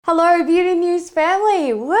Hello Beauty News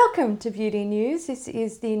family, welcome to Beauty News. This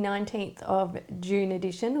is the 19th of June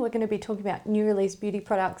edition. We're going to be talking about new release beauty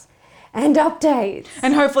products and updates.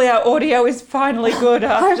 And hopefully our audio is finally good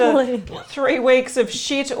after 3 weeks of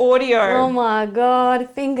shit audio. Oh my God,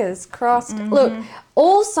 fingers crossed. Look,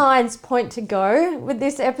 all signs point to go with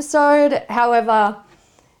this episode. However,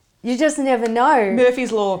 you just never know.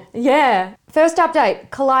 Murphy's Law. Yeah. First update,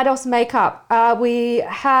 Kaleidos Makeup. We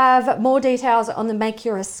have more details on the Make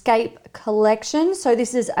Your Escape collection. So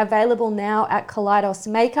this is available now at Kaleidos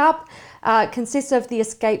Makeup. Consists of the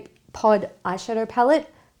Escape Pod eyeshadow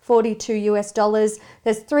palette, $42 US.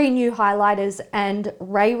 There's 3 new highlighters and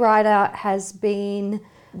Ray Rider has been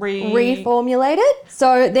reformulated.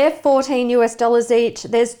 So they're $14 US each.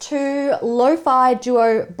 There's 2 Lo-Fi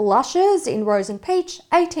Duo blushes in Rose and Peach,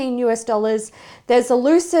 $18 US. There's a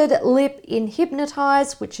Lucid Lip in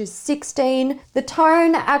Hypnotize, which is $16. The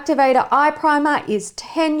Tone Activator Eye Primer is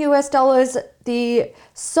 $10 US. The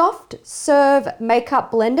Soft Serve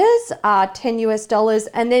Makeup Blenders are $10 US.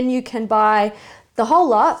 And then you can buy the whole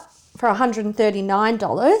lot for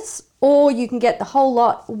 $139. Or you can get the whole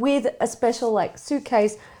lot with a special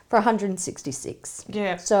suitcase for $166.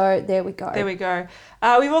 Yeah. So there we go. There we go.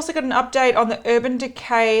 We've also got an update on the Urban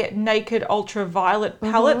Decay Naked Ultraviolet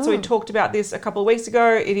palette. So we talked about this a couple of weeks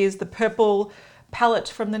ago. It is the purple palette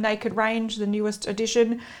from the Naked range, the newest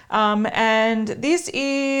edition. And this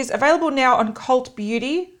is available now on Cult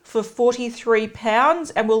Beauty for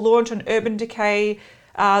 £43 and will launch on Urban Decay,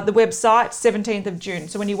 the website, 17th of June.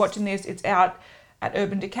 So when you're watching this, it's out at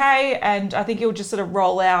Urban Decay, and I think it'll just sort of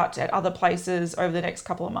roll out at other places over the next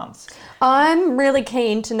couple of months. I'm really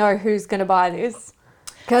keen to know who's going to buy this,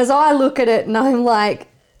 because I look at it and I'm like,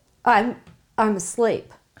 I'm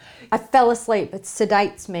asleep. I fell asleep. It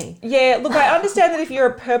sedates me. Yeah, look, I understand that if you're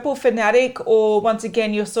a purple fanatic, or once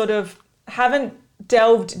again, you're sort of haven't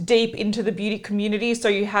delved deep into the beauty community, so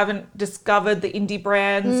you haven't discovered the indie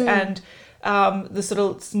brands and the sort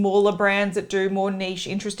of smaller brands that do more niche,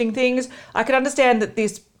 interesting things. I can understand that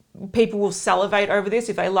people will salivate over this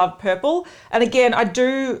if they love purple. And again, I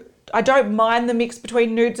don't mind the mix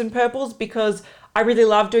between nudes and purples, because I really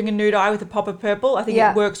love doing a nude eye with a pop of purple. I think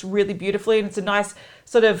it works really beautifully, and it's a nice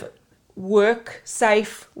sort of work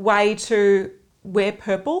safe way to wear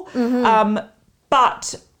purple.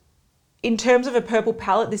 But in terms of a purple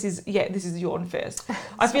palette, this is Yawn Fest.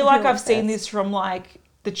 I feel like I've seen this from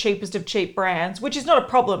the cheapest of cheap brands, which is not a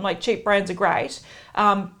problem. Cheap brands are great.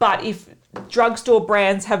 But if drugstore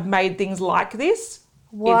brands have made things like this,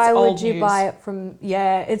 why it's would old you news. buy it from,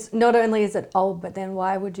 it's not only is it old, but then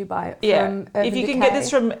why would you buy it from Urban If you Decay? can get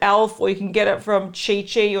this from e.l.f., or you can get it from Chi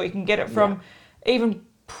Chi, or you can get it from even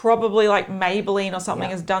probably Maybelline or something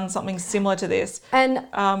has done something similar to this. And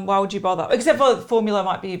why would you bother? Except for the formula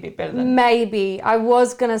might be a bit better than... Maybe. I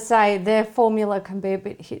was going to say their formula can be a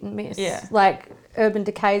bit hit and miss. Yeah. Urban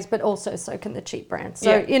Decays, but also so can the cheap brands.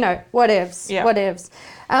 So, whatevs. Yeah. Whatevs.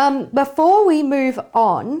 Before we move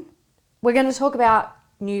on, we're going to talk about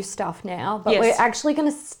new stuff now, but we're actually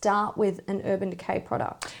going to start with an Urban Decay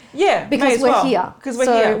product. Yeah, because we're here. Because we're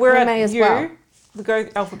here. We're at may as you. well. We go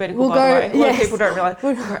alphabetical, by the way. A lot of people don't realise.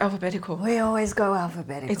 We're alphabetical. We always go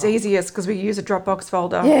alphabetical. It's easiest because we use a Dropbox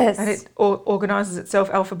folder. Yes. And it organises itself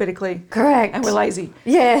alphabetically. Correct. And we're lazy.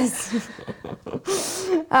 Yes.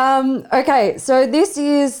 Okay, so this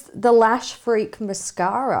is the Lash Freak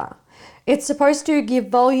Mascara. It's supposed to give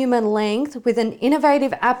volume and length with an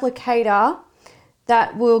innovative applicator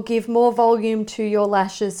that will give more volume to your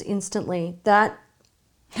lashes instantly. That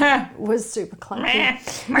was super clunky.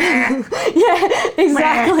 Yeah,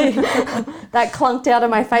 exactly. That clunked out of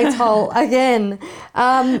my face hole again.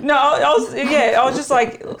 No, I was just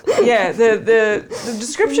the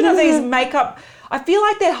description of these makeup, I feel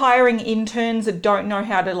like they're hiring interns that don't know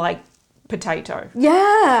how to potato.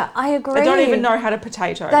 Yeah, I agree. They don't even know how to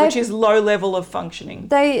potato, which is low level of functioning.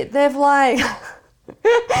 They've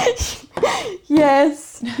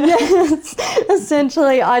yes.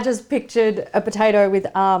 Essentially, I just pictured a potato with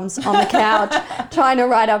arms on the couch trying to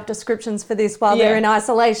write up descriptions for this while they're in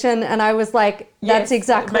isolation, and I was like, that's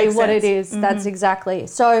exactly what it is. That's exactly.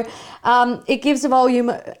 So it gives a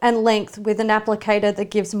volume and length with an applicator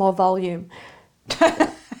that gives more volume.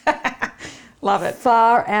 Love it.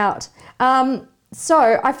 Far out.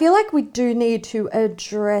 So I feel like we do need to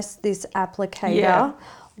address this applicator. Yeah.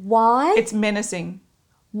 Why? It's menacing.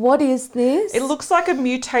 What is this? It looks like a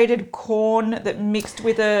mutated corn that mixed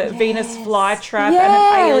with a Venus flytrap and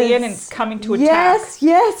an alien, and it's coming to attack.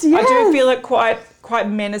 Yes. I do feel it quite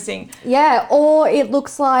menacing. Yeah, or it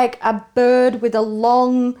looks like a bird with a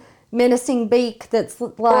long menacing beak that's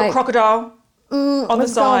like... Or a crocodile. on the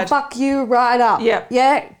It's gonna side. fuck you right up. Yeah.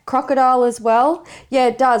 Yeah, crocodile as well. Yeah,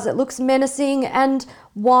 it does. It looks menacing. And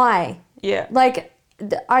why? Yeah. Like,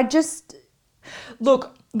 I just...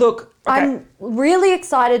 Look. Okay. I'm really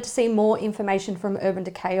excited to see more information from Urban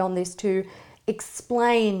Decay on this to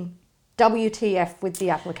explain WTF with the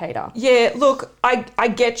applicator. Yeah, look, I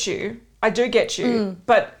get you. I do get you.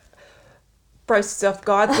 But brace yourself,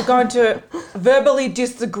 guys. We're going to verbally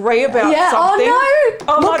disagree about something. Oh no!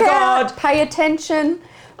 Oh Look my out. God. Pay attention.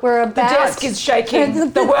 We're about... The desk is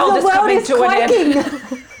shaking. The world is coming to an end.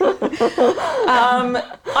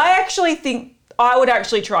 I actually think I would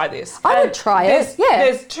actually try this. I would try it, yeah.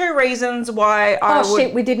 There's two reasons why I Oh would.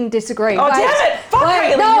 shit, we didn't disagree. Oh, damn it. Fuck,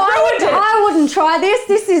 Hayley, no, you ruined it. I wouldn't try this.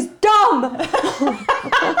 This is dumb.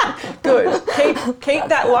 Good. Keep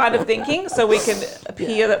that line of thinking so we can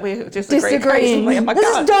appear that we disagree Disagreeing. occasionally. Oh my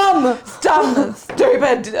This God. is dumb. It's dumb,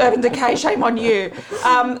 stupid, Urban Decay, shame on you.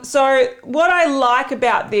 So what I like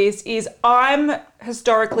about this is I'm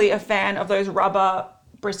historically a fan of those rubber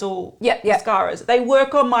bristle mascaras. They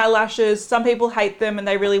work on my lashes. Some people hate them and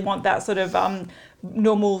they really want that sort of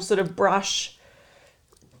normal sort of brush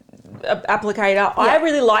applicator. I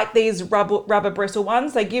really like these rubber bristle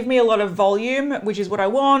ones. They give me a lot of volume, which is what I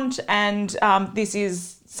want, and this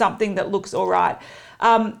is something that looks all right.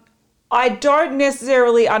 I don't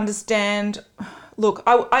necessarily understand. Look,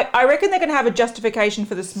 I reckon they're going to have a justification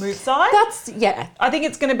for the smooth side. I think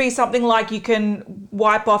it's going to be something like you can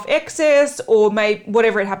wipe off excess or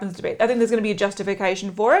whatever it happens to be. I think there's going to be a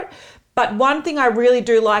justification for it. But one thing I really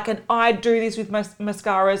do like, and I do this with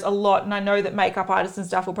mascaras a lot, and I know that makeup artists and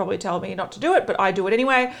stuff will probably tell me not to do it, but I do it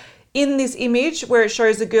anyway. In this image where it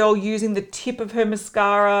shows a girl using the tip of her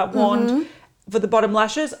mascara wand for the bottom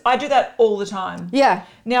lashes, I do that all the time. Yeah.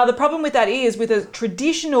 Now, the problem with that is, with a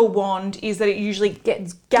traditional wand, is that it usually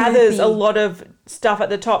gathers a lot of stuff at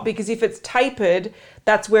the top, because if it's tapered,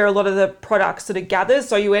 that's where a lot of the product sort of gathers.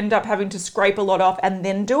 So you end up having to scrape a lot off and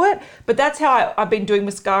then do it. But that's how I've been doing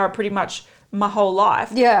mascara pretty much my whole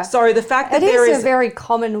life. Yeah. So the fact that it there is is a very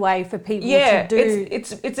common way for people to do.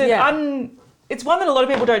 It's one that a lot of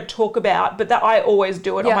people don't talk about, but that I always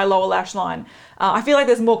do it on my lower lash line. I feel like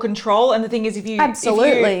there's more control, and the thing is, if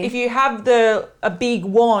you have a big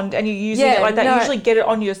wand and you're using it like that, you usually get it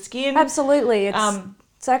on your skin. Absolutely,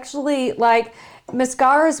 it's actually like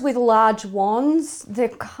mascaras with large wands. They're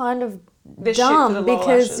kind of dumb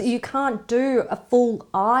because you can't do a full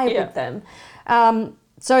eye with them.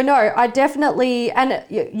 So no, I definitely, and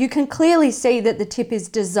you can clearly see that the tip is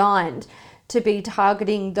designed to be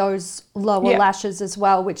targeting those lower lashes as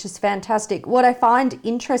well, which is fantastic. What I find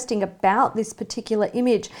interesting about this particular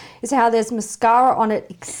image is how there's mascara on it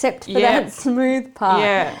except for that smooth part.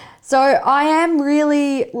 Yeah. So I am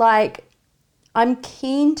really I'm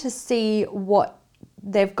keen to see what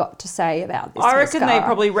they've got to say about this I reckon mascara. they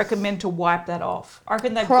probably recommend to wipe that off. I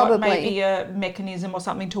reckon they've got maybe a mechanism or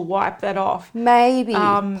something to wipe that off. Maybe,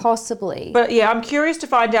 possibly. But yeah, I'm curious to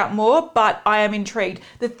find out more, but I am intrigued.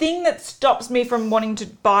 The thing that stops me from wanting to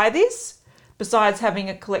buy this, besides having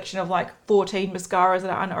a collection of 14 mascaras that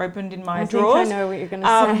are unopened in my drawers. I think I know what you're going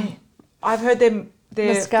to say. I've heard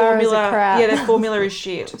their formula, are crap. their formula is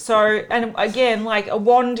shit. So, and again, a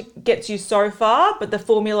wand gets you so far, but the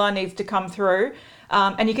formula needs to come through.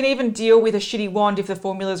 And you can even deal with a shitty wand if the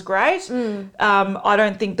formula's great. I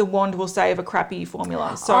don't think the wand will save a crappy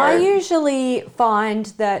formula. So I usually find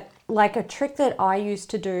that a trick that I used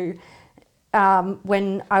to do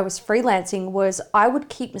when I was freelancing was I would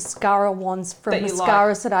keep mascara wands from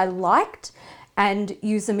mascaras that I liked and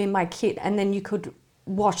use them in my kit, and then you could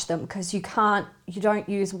wash them, because you don't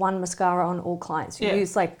use one mascara on all clients. You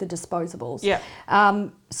use the disposables.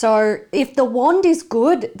 So if the wand is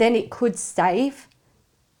good, then it could save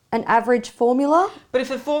an average formula. But if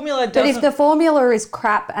the formula doesn't... But if the formula is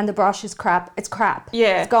crap and the brush is crap, it's crap.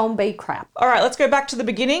 Yeah. It's going to be crap. All right, let's go back to the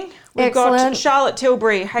beginning. We've got Charlotte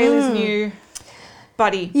Tilbury, Hayley's new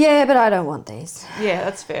buddy. Yeah, but I don't want these. Yeah,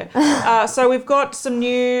 that's fair. So we've got some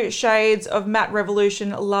new shades of Matte Revolution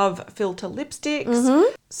Love Filter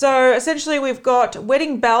lipsticks. So essentially we've got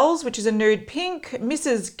Wedding Bells, which is a nude pink,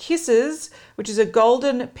 Mrs. Kisses, which is a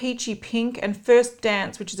golden peachy pink, and First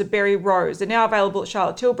Dance, which is a berry rose. They're now available at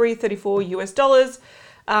Charlotte Tilbury, $34 US.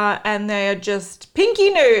 And they are just pinky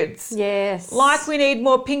nudes. Yes. We need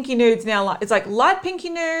more pinky nudes now. It's light pinky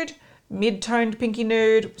nude, mid-toned pinky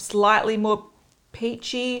nude, slightly more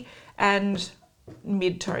peachy, and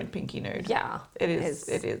mid-toned pinky nude. Yeah. It is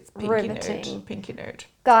pinky riveting. nude. Pinky nude.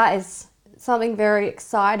 Guys, something very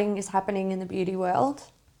exciting is happening in the beauty world.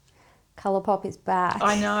 Colourpop is back.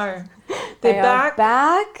 I know. They are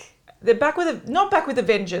back. They're not back with a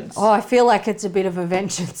vengeance. Oh, I feel like it's a bit of a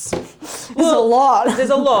vengeance. There's a lot. There's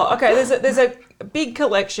a lot. Okay, there's a big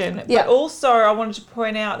collection. Yeah. But also I wanted to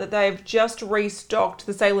point out that they've just restocked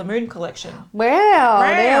the Sailor Moon collection. Wow,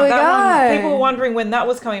 there we go. People were wondering when that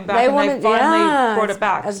was coming back, and they finally brought it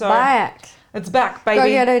back. It's back. It's back, baby. Go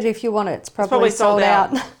get it if you want it. It's probably sold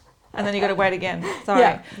out. And then you got to wait again. Sorry.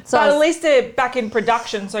 Yeah. So but at least they're back in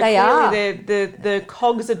production, so they clearly the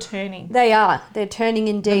cogs are turning. They are. They're turning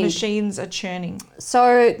indeed. The machines are churning.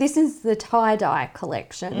 So this is the tie-dye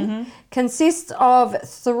collection. Consists of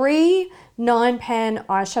 3 9-pan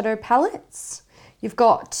eyeshadow palettes. You've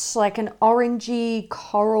got like an orangey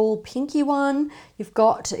coral pinky one. You've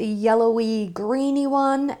got a yellowy greeny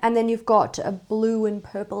one. And then you've got a blue and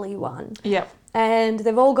purpley one. Yep. And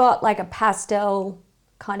they've all got like a pastel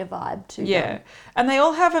kind of vibe to them. Yeah. And they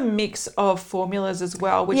all have a mix of formulas as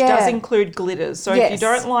well, which does include glitters. So if you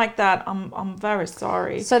don't like that, I'm very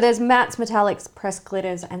sorry. So there's mattes, metallics, pressed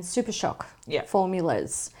glitters, and Super Shock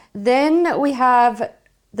formulas. Then we have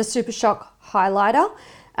the Super Shock highlighter.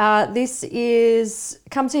 This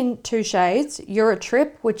comes in 2 shades.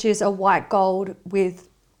 Eurotrip, which is a white gold with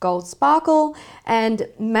gold sparkle, and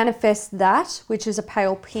Manifest That, which is a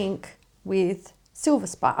pale pink with silver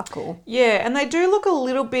sparkle. Yeah, and they do look a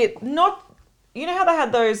little bit not. You know how they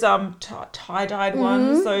had those tie-dyed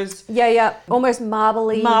ones, those almost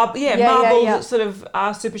marbly, marble sort of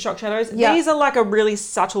Super Shock shadows. Yeah. These are like a really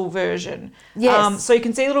subtle version. Yes. So you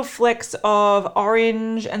can see little flecks of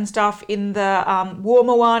orange and stuff in the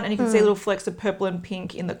warmer one, and you can see little flecks of purple and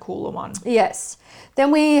pink in the cooler one. Yes. Then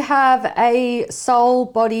we have a Soul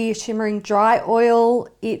Body Shimmering Dry Oil.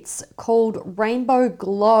 It's called Rainbow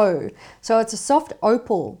Glow. So it's a soft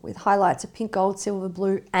opal with highlights of pink, gold, silver,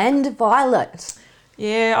 blue, and violet.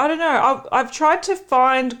 Yeah, I don't know. I've tried to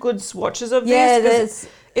find good swatches of this.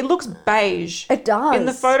 It looks beige. It does. In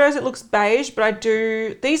the photos, it looks beige, but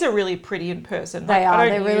these are really pretty in person. They are. I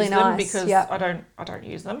They're don't really use them nice. because I don't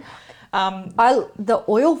use them. The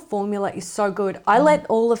oil formula is so good. I let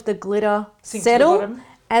all of the glitter settle,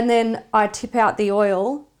 and then I tip out the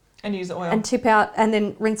oil. And use the oil. And tip out, and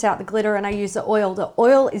then rinse out the glitter, and I use the oil. The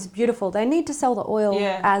oil is beautiful. They need to sell the oil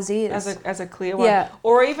as is. As a clear one. Yeah.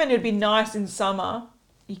 Or even it'd be nice in summer,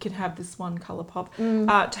 you can have this one colour pop,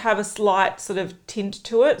 to have a slight sort of tint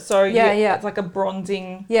to it. So it's like a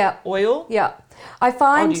bronzing oil. Yeah. I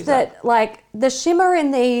find that like the shimmer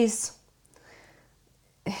in these,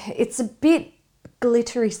 it's a bit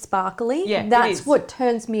glittery, sparkly. Yeah, that's what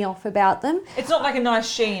turns me off about them. It's not like a nice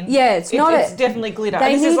sheen. Yeah, it's not. It's definitely glitter.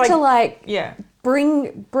 They need to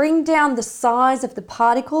bring down the size of the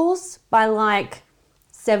particles by like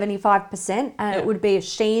 75%, and it would be a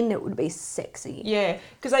sheen. It would be sexy. Yeah,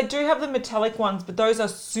 because they do have the metallic ones, but those are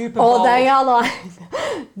super bold. Oh, they are like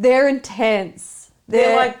they're intense.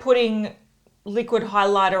 They're like putting liquid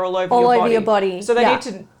highlighter all over your body. So they need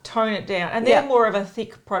to tone it down. And they're more of a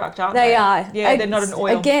thick product, aren't they? They are. Yeah, they're not an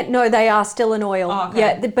oil. Again, no, they are still an oil. Oh, okay.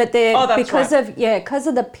 Yeah, but they're because right.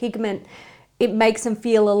 of the pigment, it makes them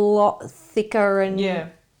feel a lot thicker and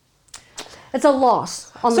it's a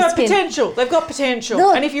lot on the skin. So potential. They've got potential.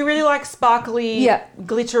 Look, and if you really like sparkly,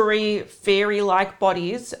 glittery, fairy-like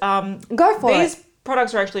bodies, go for these it.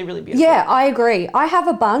 Products are actually really beautiful. Yeah, I agree. I have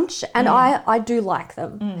a bunch and I do like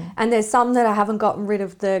them. And there's some that I haven't gotten rid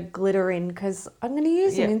of the glitter in because I'm going to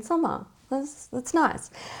use them in summer. That's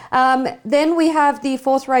nice. Then we have the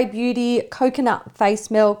Fourth Ray Beauty Coconut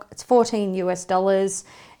Face Milk. It's $14.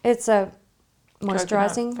 It's a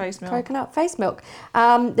moisturizing coconut face milk.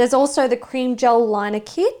 There's also the Cream Gel Liner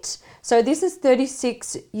Kit. So this is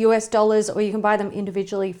 $36, or you can buy them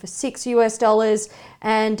individually for $6,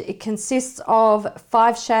 and it consists of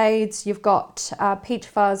 5 shades. You've got Peach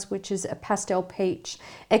Fuzz, which is a pastel peach.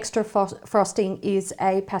 Extra Frosting is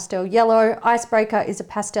a pastel yellow. Icebreaker is a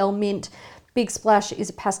pastel mint. Big Splash is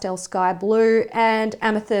a pastel sky blue, and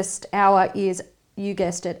Amethyst Hour is, you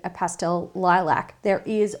guessed it, a pastel lilac. There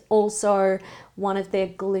is also one of their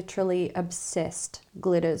Glitterly Obsessed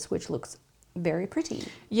glitters, which looks very pretty.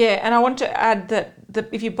 Yeah, and I want to add that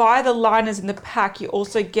if you buy the liners in the pack, you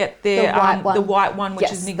also get their the white one,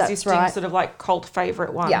 which is an existing sort of like cult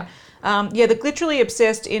favourite one. Yeah. The Glitterly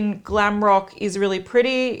Obsessed in Glam Rock is really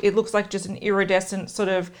pretty. It looks like just an iridescent sort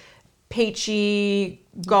of peachy,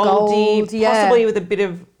 goldy, possibly with a bit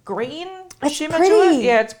of green shimmer to it.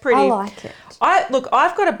 Yeah, it's pretty. I like it.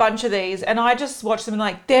 I've got a bunch of these and I just watch them and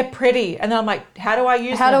like, they're pretty. And then I'm like, how do I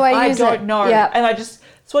use them? I don't know. Yeah. And I just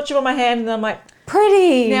swatch them on my hand and then I'm like,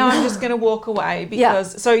 pretty. Now I'm just going to walk away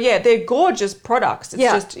because, they're gorgeous products. It's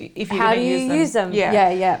just if you're going to use them. How do you use them?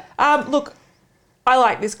 Yeah. Look, I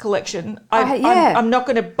like this collection. Yeah. I'm not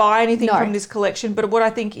going to buy anything No. from this collection, but what I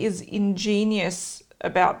think is ingenious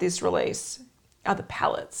about this release are the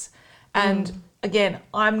palettes. And again,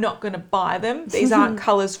 I'm not going to buy them. These aren't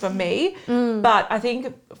colours for me. But I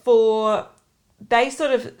think they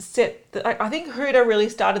sort of I think Huda really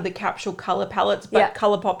started the capsule colour palettes, but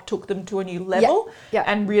Colourpop took them to a new level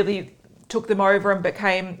and really took them over and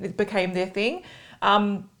it became their thing.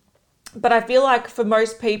 But I feel like for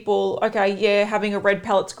most people, okay, yeah, having a red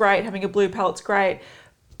palette's great, having a blue palette's great.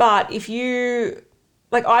 But if you,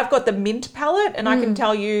 like I've got the mint palette and I can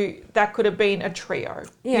tell you that could have been a trio.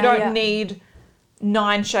 You don't need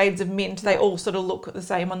 9 shades of mint. They all sort of look the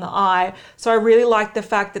same on the eye. So I really like the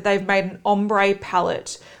fact that they've made an ombre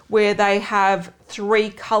palette where they have 3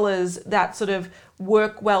 colours that sort of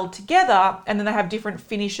work well together, and then they have different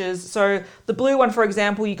finishes. So the blue one, for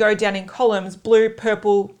example, you go down in columns, blue,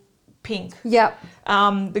 purple, pink. Yep.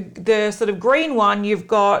 The sort of green one, you've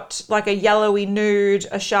got like a yellowy nude,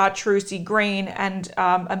 a chartreusey green, and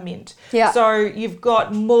a mint. Yeah. So you've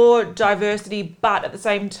got more diversity, but at the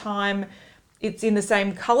same time, it's in the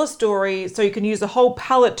same color story. So you can use the whole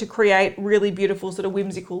palette to create really beautiful sort of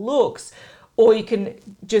whimsical looks, or you can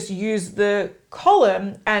just use the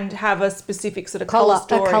column and have a specific sort of color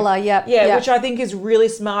story. A color, yeah. Which I think is really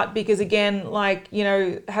smart because again, like, you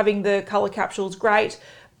know, having the color capsule is great,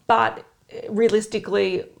 but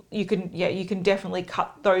realistically, you can definitely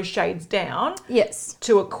cut those shades down. Yes.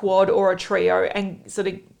 To a quad or a trio, and sort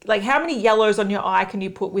of like how many yellows on your eye can you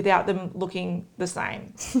put without them looking the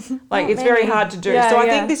same? Like it's very hard to do. So I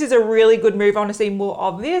think this is a really good move. I want to see more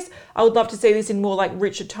of this. I would love to see this in more like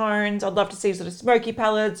richer tones. I'd love to see sort of smoky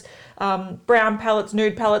palettes, brown palettes,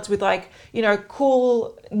 nude palettes with like, you know,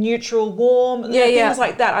 cool, neutral, warm, things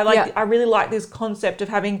like that. I really like this concept of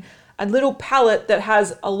having a little palette that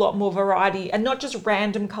has a lot more variety and not just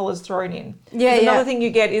random colours thrown in. Another thing you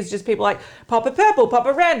get is just people like pop a purple, pop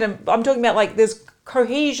a random. I'm talking about like there's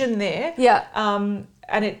cohesion there. Yeah.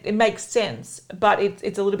 And it makes sense, but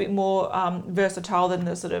it's a little bit more versatile than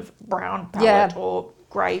the sort of brown palette or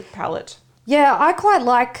grey palette. Yeah,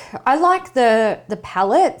 I like the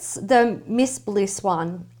palettes. The Miss Bliss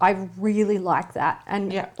one, I really like that.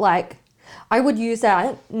 And like I would use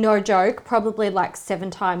that, no joke, probably like 7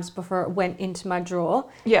 times before it went into my drawer.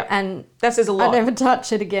 Yeah. And that says a lot. I never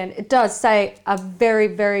touch it again. It does say a very,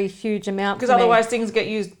 very huge amount. Because otherwise things get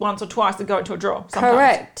used once or twice and go into a drawer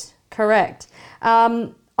sometimes. Correct.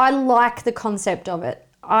 I like the concept of it.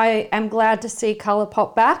 I am glad to see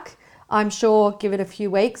Colourpop back. I'm sure give it a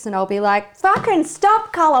few weeks and I'll be like, fucking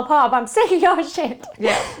stop Colourpop, I'm sick of your shit.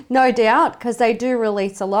 Yeah. No doubt, because they do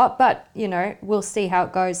release a lot, but, you know, we'll see how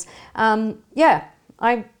it goes. I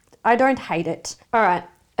don't hate it. All right,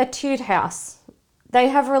 Etude House. They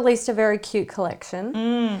have released a very cute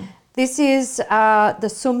collection. This is the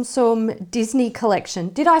Tsum Tsum Disney collection.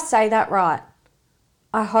 Did I say that right?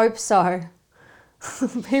 I hope so.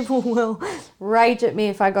 People will rage at me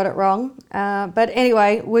if I got it wrong. But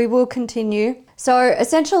anyway, we will continue. So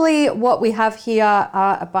essentially what we have here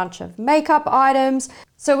are a bunch of makeup items.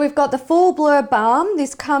 So we've got the Full Blur Balm.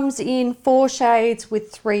 This comes in 4 shades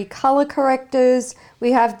with 3 color correctors.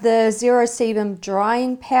 We have the Zero Sebum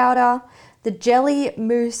Drying Powder, the Jelly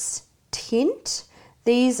Mousse Tint.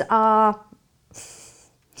 These are,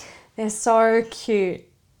 they're so cute.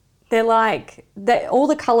 They're like, all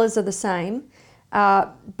the colors are the same.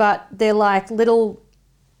 But they're like little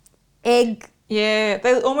egg. Yeah,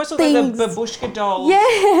 they almost look things. like the babushka dolls.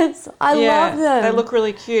 Yes, I love them. They look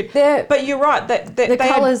really cute. But you're right, they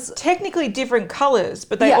colours are technically different colours,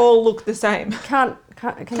 but they all look the same. Can't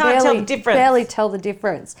tell the difference. Barely tell the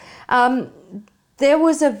difference. There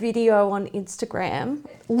was a video on Instagram.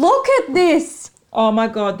 Look at this. Oh my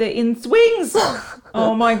God, they're in swings.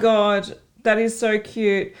 Oh my God. That is so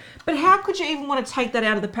cute. But how could you even want to take that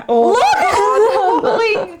out of the pack? Oh, they're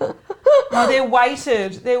wobbling. No, they're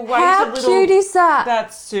weighted. They're weighted. How cute is that?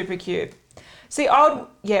 That's super cute. See, so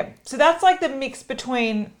that's like the mix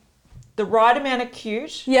between the right amount of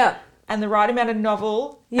cute and the right amount of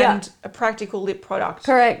novel and a practical lip product.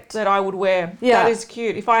 Correct. That I would wear. Yeah. That is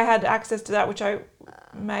cute. If I had access to that, which I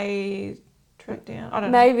may track down. I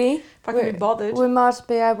don't know. Maybe. If I can be bothered. We might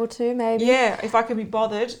be able to, maybe. Yeah, if I can be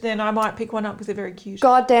bothered, then I might pick one up because they're very cute.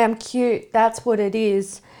 Goddamn cute. That's what it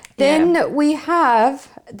is. Then we have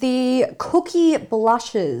the Cookie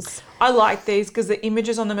Blushes. I like these because the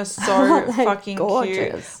images on them are so fucking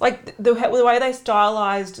gorgeous. cute. Like the way they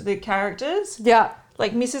stylized the characters. Yeah.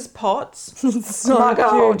 Like Mrs. Potts. So oh my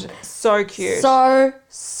God. cute. So cute.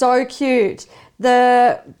 So cute.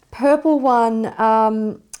 The purple one,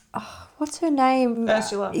 what's her name?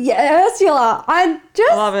 Ursula. Yeah, Ursula. I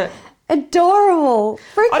love it. Adorable. I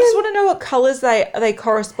just Freaking want to know what colours they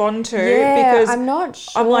correspond to yeah, because I'm not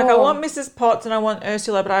sure. I'm like, I want Mrs. Potts and I want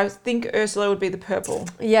Ursula, but I think Ursula would be the purple.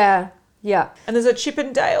 Yeah. And there's a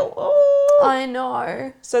Chippendale. Oh. I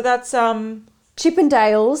know. So that's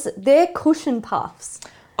Chippendales, they're cushion puffs.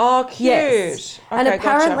 oh, cute. Yes. Okay, And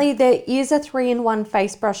apparently gotcha. there is a 3-in-1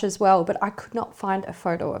 face brush as well, but I could not find a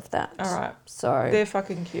photo of that. All right. So They're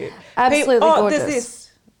fucking cute. absolutely gorgeous. There's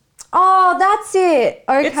this. Oh, that's it.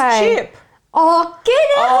 Okay. It's Chip. Oh, get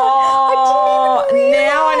it! Oh, I didn't even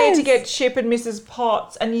now I need to realise. get Chip and Mrs.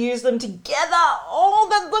 Potts and use them together. Oh,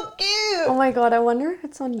 that's so cute. Oh my god, I wonder if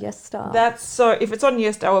it's on YesStar. That's so. If it's on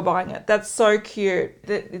YesStar, we're buying it. That's so cute.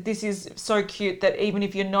 This is so cute that even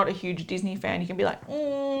if you're not a huge Disney fan, you can be like,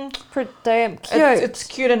 Pretty damn cute. it's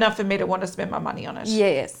cute enough for me to want to spend my money on it.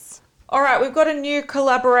 Yes. All right, we've got a new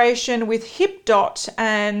collaboration with HipDot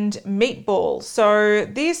and Meatball. So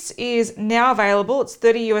this is now available. It's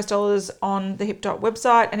 $30 on the HipDot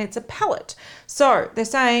website and it's a palette. So they're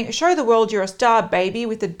saying, show the world you're a star, baby,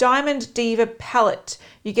 with the Diamond Diva palette.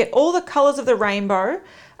 You get all the colors of the rainbow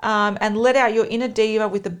and let out your inner diva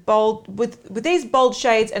with the bold with these bold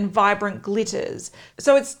shades and vibrant glitters.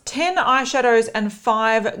 So it's 10 eyeshadows and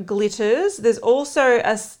 5 glitters. There's also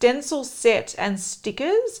a stencil set and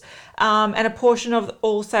stickers. And a portion of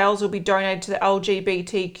all sales will be donated to the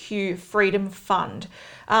LGBTQ Freedom Fund.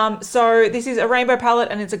 So this is a rainbow palette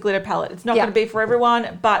and it's a glitter palette. It's not going to be for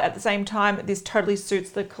everyone, but at the same time, this totally suits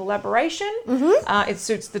the collaboration. It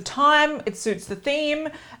suits the time, it suits the theme,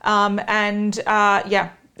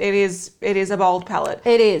 it is a bold palette.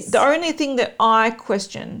 It is. The only thing that I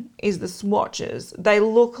question is the swatches. They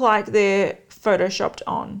look like they're photoshopped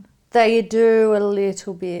on. They do a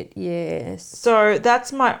little bit, yes. So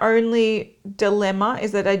that's my only dilemma,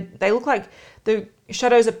 is that they look like the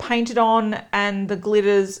shadows are painted on and the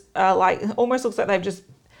glitters are like, it almost looks like they've just,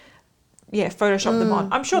 photoshopped them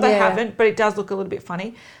on. I'm sure they haven't, but it does look a little bit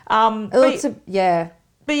funny. But yeah,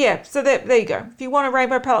 so there you go. If you want a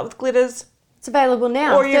rainbow palette with glitters. It's available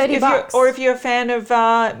now, or $30. Or if you're a fan of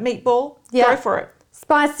Meatball, go for it.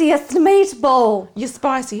 Spiciest meatball. You're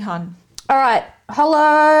spicy, hun. All right.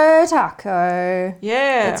 Hello, Taco.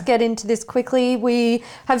 Yeah. Let's get into this quickly. We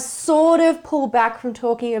have sort of pulled back from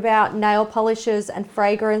talking about nail polishes and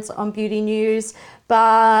fragrance on Beauty News,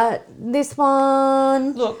 but this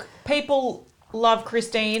one... Look, people love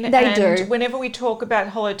Christine. They do. Whenever we talk about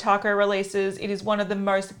Hello Taco releases, it is one of the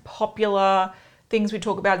most popular things we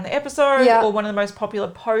talk about in the episode or one of the most popular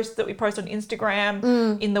posts that we post on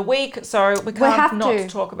Instagram in the week. So we can't not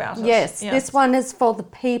talk about it. Yes, this one is for the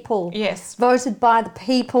people. Yes. Voted by the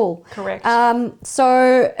people. Correct.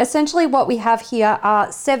 So essentially what we have here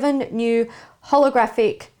are 7 new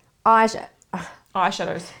holographic eyeshadows.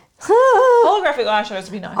 Holographic eyeshadows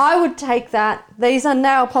would be nice. I would take that. These are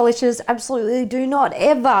nail polishes. Absolutely do not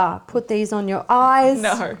ever put these on your eyes.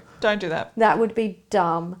 No, don't do that. That would be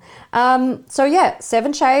dumb.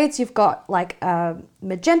 7 shades. You've got like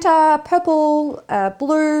magenta, purple,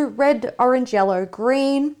 blue, red, orange, yellow,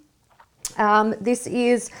 green. This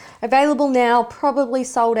is available now, probably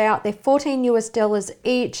sold out. They're $14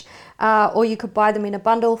 each, or you could buy them in a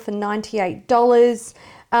bundle for $98.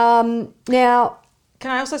 Now, can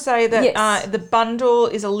I also say that the bundle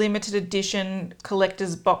is a limited edition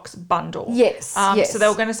collector's box bundle? Yes, yes. So they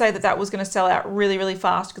were going to say that was going to sell out really, really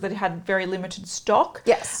fast because they had very limited stock.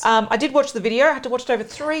 Yes. I did watch the video. I had to watch it over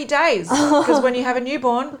 3 days because when you have a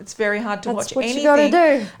newborn, it's very hard to watch anything. That's what you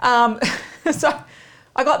got to do. So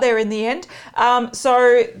I got there in the end.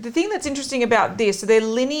 So the thing that's interesting about this, so they're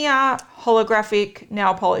linear holographic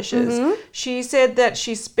nail polishes. She said that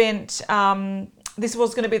she spent... this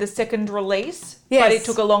was going to be the second release, but it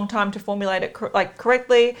took a long time to formulate it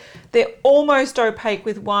correctly. They're almost opaque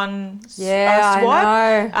with one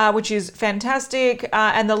swipe, which is fantastic.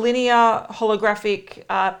 And the linear holographic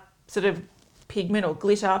sort of pigment or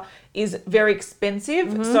glitter is very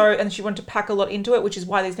expensive. And she wanted to pack a lot into it, which is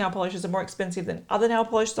why these nail polishes are more expensive than other nail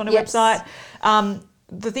polishes on her website.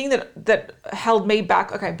 The thing that held me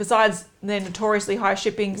back, besides their notoriously high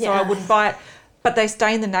shipping, so I wouldn't buy it, but they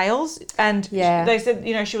stain the nails, and they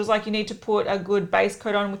said, she was like, you need to put a good base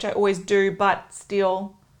coat on, which I always do, but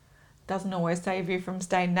still doesn't always save you from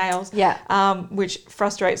stained nails, which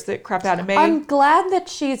frustrates the crap out of me. I'm glad that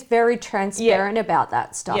she's very transparent about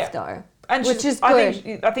that stuff, though. and which is I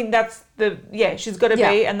think that's she's got to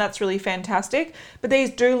be, and that's really fantastic. But these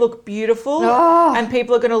do look beautiful, and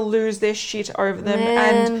people are going to lose their shit over them.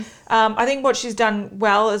 Man. And I think what she's done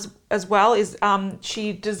well as well is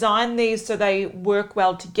she designed these so they work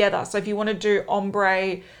well together. So if you want to do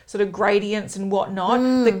ombre sort of gradients and whatnot,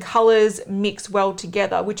 the colors mix well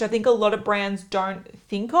together, which I think a lot of brands don't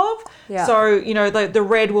think of. Yeah. So, you know, the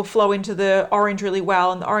red will flow into the orange really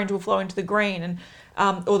well, and the orange will flow into the green, and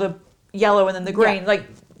or the yellow and then the green. Like,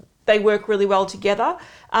 they work really well together.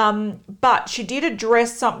 But she did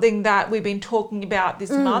address something that we've been talking about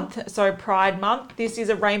this month, so Pride Month. This is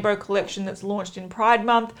a rainbow collection that's launched in Pride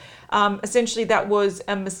Month. Essentially, that was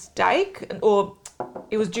a mistake, or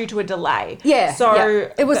it was due to a delay. Yeah.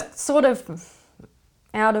 So it was sort of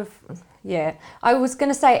out of... Yeah, I was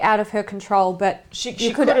going to say out of her control, but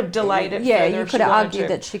she could have delayed it. Yeah, further you if could she have wanted argued to.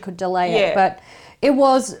 that she could delay it, but it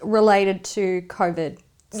was related to COVID.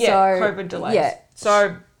 Yeah, so, COVID delays. Yeah.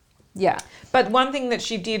 So, yeah. but one thing that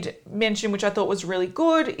she did mention, which I thought was really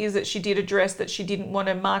good, is that she did address that she didn't want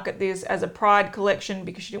to market this as a Pride collection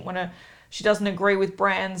because she didn't want to. She doesn't agree with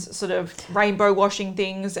brands sort of rainbow washing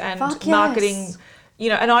things and marketing. You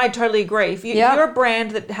know, and I totally agree. If you're a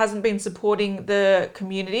brand that hasn't been supporting the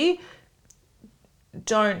community,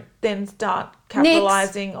 don't then start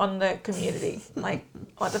capitalizing on the community. Like,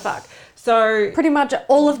 what the fuck? So pretty much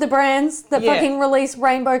all of the brands that fucking release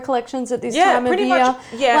rainbow collections at this time of year. Much,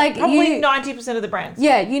 like probably 90% of the brands.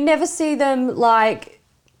 Yeah, you never see them like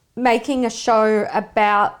making a show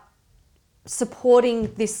about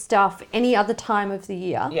supporting this stuff any other time of the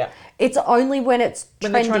year. Yeah. It's only when it's trendy.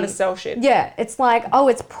 When they're trying to sell shit. Yeah, it's like, oh,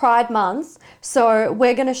 it's Pride Month, so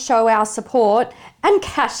we're going to show our support and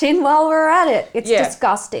cash in while we're at it. It's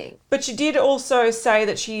disgusting. But she did also say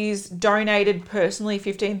that she's donated personally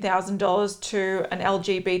 $15,000 to an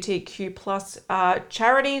LGBTQ plus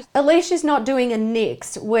charity. At least she's not doing a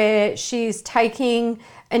Nix where she's taking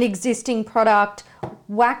an existing product,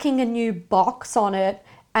 whacking a new box on it,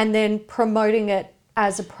 and then promoting it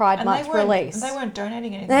as a Pride Month release. They weren't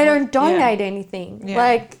donating anything. They don't donate anything. Yeah.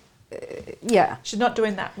 Like, she's not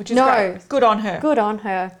doing that, which is great. Good on her. Good on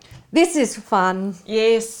her. This is fun.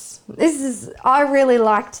 Yes. I really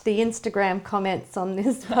liked the Instagram comments on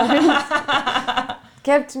this one.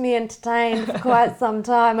 Kept me entertained for quite some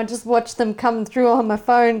time. I just watched them come through on my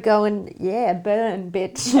phone going, yeah, burn,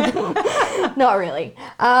 bitch. Not really.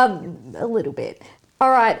 A little bit. All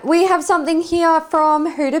right, we have something here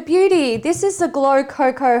from Huda Beauty. This is the Glow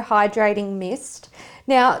Cocoa Hydrating Mist.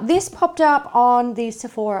 Now, this popped up on the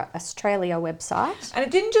Sephora Australia website. And it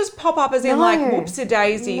didn't just pop up as in like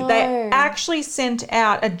whoopsie-daisy. No. They actually sent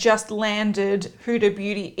out a just landed Huda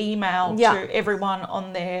Beauty email to everyone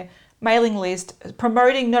on their mailing list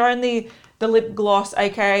promoting not only the lip gloss,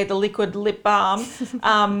 aka the liquid lip balm,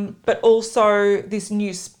 but also this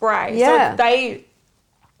new spray. Yeah. So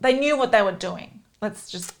they knew what they were doing.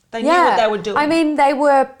 They knew what they were doing. I mean, they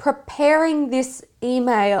were preparing this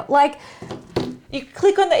email. Like, you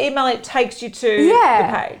click on the email, it takes you to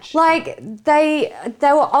the page. Like, they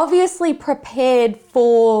were obviously prepared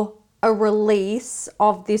for a release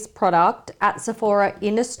of this product at Sephora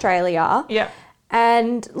in Australia. Yeah.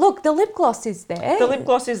 And look, the lip gloss is there. The lip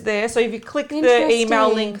gloss is there. So if you click the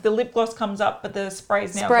email link, the lip gloss comes up, but the spray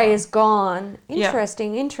is now gone. Is gone.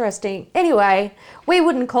 Interesting. Anyway, we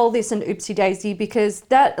wouldn't call this an oopsie daisy because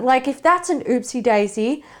that, like, if that's an oopsie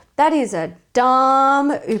daisy, that is a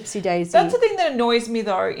dumb oopsie daisy. That's the thing that annoys me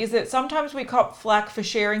though, is that sometimes we cop flack for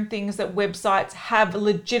sharing things that websites have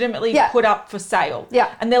legitimately put up for sale.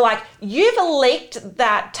 Yeah. And they're like, you've leaked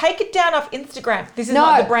that. Take it down off Instagram. This is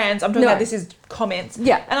not the brands. I'm talking about this is comments.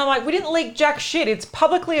 Yeah. And I'm like, we didn't leak jack shit. It's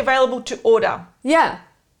publicly available to order. Yeah.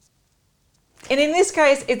 And in this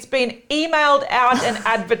case, it's been emailed out and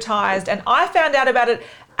advertised. And I found out about it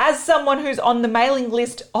as someone who's on the mailing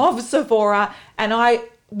list of Sephora, and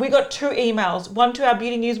we got 2 emails, one to our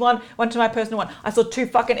beauty news one to my personal one. I saw 2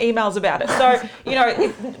 fucking emails about it. So, you know,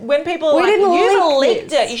 when people are like, you've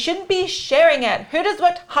leaked it, you shouldn't be sharing it. Huda's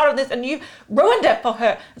worked hard on this and you've ruined it for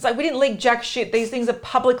her. It's like, we didn't leak jack shit. These things are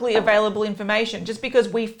publicly available information. Just because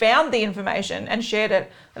we found the information and shared it,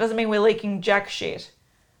 that doesn't mean we're leaking jack shit.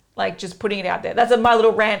 Like, just putting it out there. That's my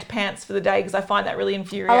little rant pants for the day because I find that really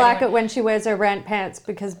infuriating. I like it when she wears her rant pants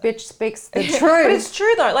because bitch speaks the truth. But it's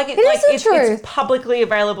true though. Like, it's publicly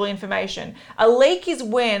available information. A leak is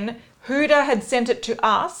when Huda had sent it to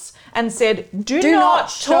us and said, do not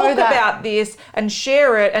talk about this and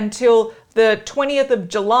share it until the 20th of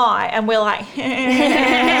July. And we're like,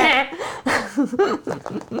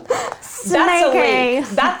 That's a sneaky. leak.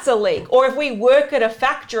 That's a leak. Or if we work at a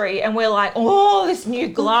factory and we're like, oh, this new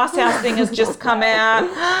glasshouse thing has just come out.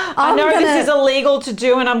 I know this is illegal to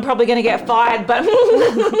do and I'm probably going to get fired, but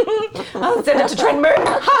I'll send it to Trend Moon.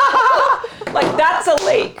 Like, that's a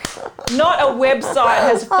leak. Not a website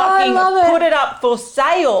has fucking put it up for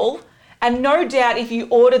sale. And no doubt if you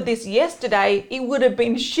ordered this yesterday, it would have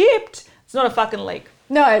been shipped. It's not a fucking leak.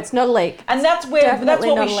 No, it's not a leak. And that's what Definitely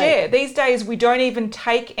we not a share. leak. These days, we don't even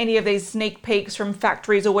take any of these sneak peeks from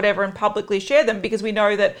factories or whatever and publicly share them because we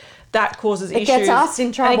know that causes issues. It gets us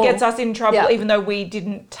in trouble. And it gets us in trouble Yeah. even though we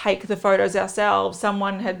didn't take the photos ourselves.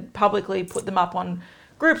 Someone had publicly put them up on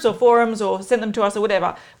groups or forums or sent them to us or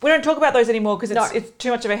whatever. We don't talk about those anymore because it's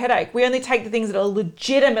too much of a headache. We only take the things that are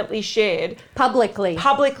legitimately shared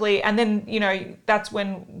Publicly. and then, you know, that's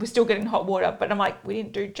when we're still getting hot water. But I'm like, we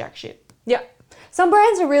didn't do jack shit. Yeah. Some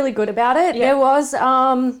brands are really good about it. Yeah. There was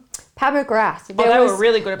Pat McGrath. They were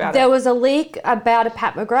really good about it. There was a leak about a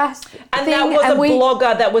Pat McGrath And thing, that was and a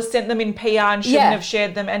blogger that was sent them in PR and shouldn't Yeah. have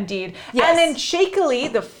shared them and did. Yes. And then cheekily,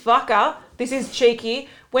 the fucker, this is cheeky,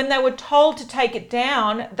 when they were told to take it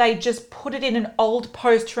down, they just put it in an old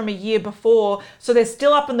post from a year before. So they're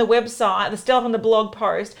still up on the website, they're still up on the blog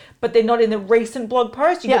post, but they're not in the recent blog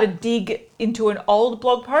post. You got to dig into an old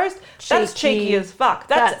blog post. That's cheeky as fuck.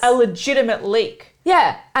 That's a legitimate leak.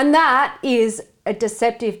 Yeah, and that is a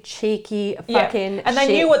deceptive, cheeky fucking And they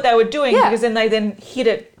shit. knew what they were doing because then they hit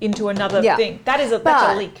it into another thing. That's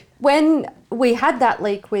a leak. When we had that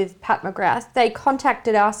leak with Pat McGrath, they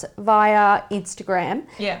contacted us via Instagram.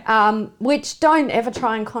 Yeah. Which don't ever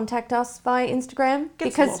try and contact us via Instagram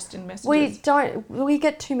Gets because lost in messages. we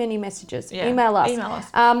get too many messages. Yeah. Email us. Email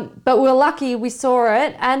us. But we're lucky we saw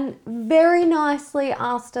it and very nicely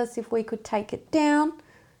asked us if we could take it down.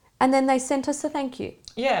 And then they sent us a thank you.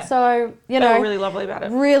 Yeah. So, They were really lovely about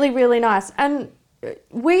it. Really, really nice. And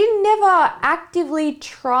we never actively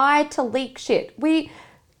try to leak shit. We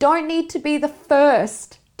don't need to be the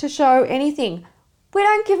first to show anything. We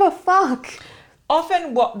don't give a fuck.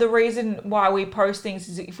 Often the reason why we post things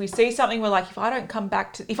is if we see something, we're like, if I come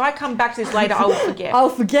back to this later, I will forget. I'll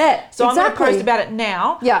forget. So I'm going to post about it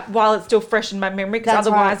now while it's still fresh in my memory because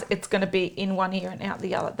otherwise it's going to be in one ear and out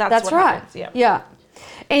the other. That's what right. happens. Yeah.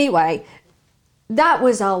 Anyway, that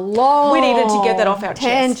was a long We needed to get that off our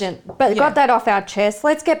tangent, chest. but got that off our chest.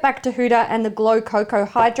 Let's get back to Huda and the Glow Cocoa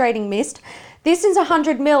Hydrating Mist. This is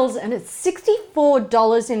 100 mils and it's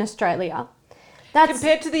 $64 in Australia. That's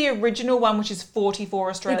compared to the original one, which is 44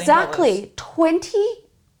 Australian exactly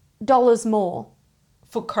 $20 more.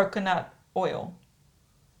 for coconut oil.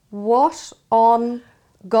 What on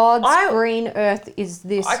God's green earth is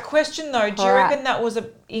this? I question though, do you reckon that was an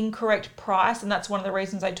incorrect price and that's one of the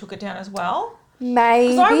reasons they took it down as well? Maybe.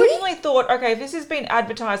 Because I originally thought, okay, if this has been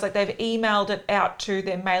advertised, like they've emailed it out to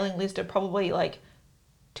their mailing list of probably like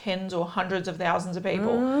tens or hundreds of thousands of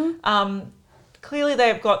people. Clearly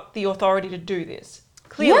they've got the authority to do this.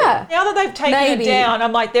 Clearly. Yeah. Now that they've taken it down,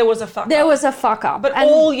 I'm like, there was a fuck There up. was a fuck up. But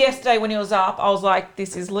all yesterday when it was up, I was like,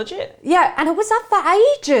 this is legit. Yeah, and it was up for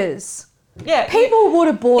ages. Yeah. People would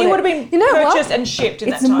have bought it. It would have been purchased and shipped in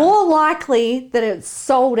that It's time. more likely that it's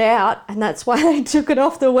sold out and that's why they took it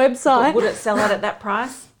off the website. But would it sell out at that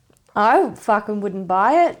price? I fucking wouldn't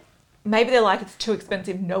buy it. Maybe they're like, it's too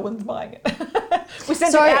expensive, no one's buying it. We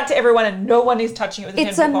sent it out to everyone and no one is touching it with a 10-foot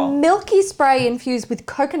It's a pole. milky spray infused with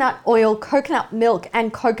coconut oil, coconut milk,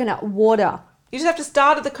 and coconut water. You just have to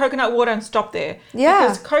start at the coconut water and stop there. Yeah.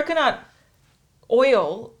 Because coconut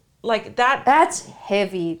oil, like that... That's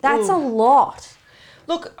heavy. That's a lot.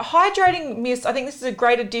 Look, Hydrating Mist, I think this is a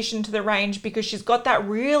great addition to the range because she's got that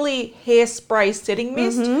really hairspray setting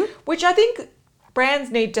mist, which I think brands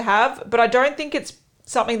need to have, but I don't think it's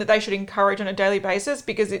something that they should encourage on a daily basis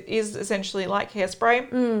because it is essentially like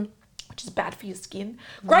hairspray. Which is bad for your skin.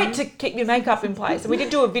 Great to keep your makeup in place. And we did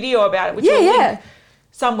do a video about it, which we'll link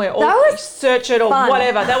somewhere, or search it or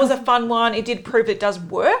whatever. That was a fun one. It did prove it does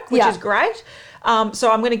work, which is great.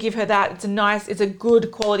 So I'm going to give her that. It's a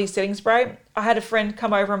good quality setting spray. I had a friend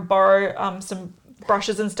come over and borrow some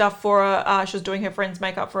brushes and stuff for her. She was doing her friend's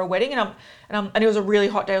makeup for a wedding, and it was a really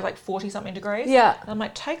hot day. It was like 40-something degrees. Yeah. And I'm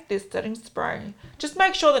like, take this setting spray. Just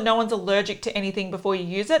make sure that no one's allergic to anything before you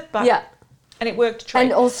use it. But and it worked a treat.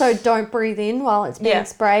 And also don't breathe in while it's being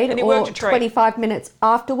sprayed, and it or worked a treat. 25 minutes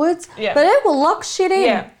afterwards. Yeah. But it will lock shit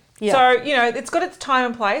in. Yeah. So, it's got its time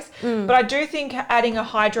and place, but I do think adding a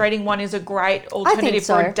hydrating one is a great alternative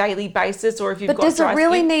for a daily basis, or if you've got dry skin. But does it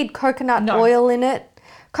really need coconut oil in it?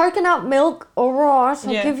 Coconut milk, all right,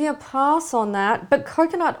 I'll give you a pass on that. But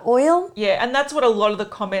coconut oil? Yeah, and that's what a lot of the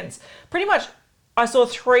comments, pretty much, I saw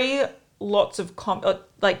 3 lots of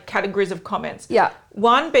like categories of comments. Yeah.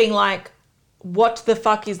 One being like, what the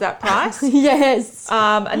fuck is that price? Yes.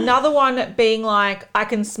 Another one being like, I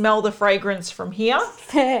can smell the fragrance from here.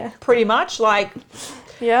 Fair. Pretty much, like,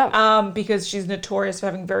 Yeah. because she's notorious for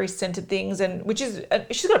having very scented things, and which is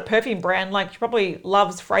she's got a perfume brand. Like, she probably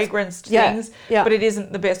loves fragranced things, but it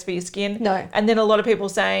isn't the best for your skin. No. And then a lot of people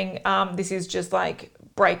saying this is just like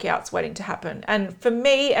breakouts waiting to happen. And for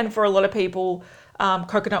me, and for a lot of people,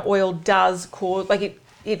 coconut oil does cause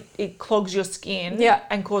it clogs your skin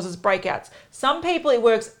and causes breakouts. Some people it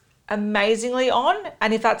works amazingly on,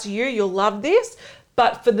 and if that's you, you'll love this.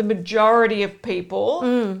 But for the majority of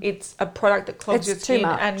people, it's a product that clogs your skin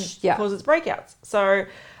and causes breakouts. So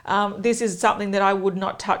this is something that I would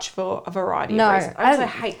not touch for a variety of reasons. I also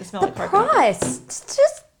hate the smell of coconut. The price, it's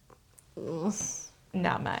just...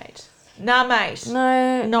 Nah, mate. Nah, mate.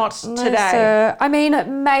 No. Not today. Sir. I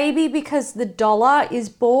mean, maybe because the dollar is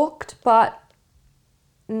balked, but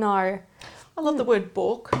no. I love the word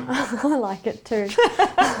balk. I like it too.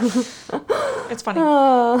 It's funny.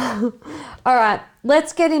 All right,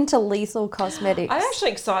 let's get into Lethal Cosmetics. I'm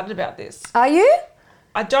actually excited about this. Are you?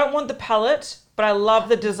 I don't want the palette, but I love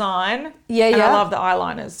the design. Yeah, and yeah. I love the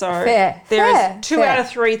eyeliners. So Fair. there is 2 out of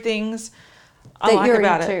 3 things I like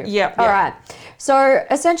about it. Yeah. All right. So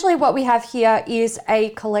essentially what we have here is a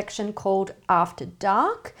collection called After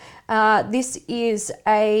Dark. This is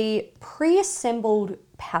a pre-assembled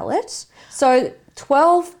palette. So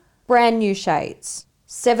 12 brand new shades,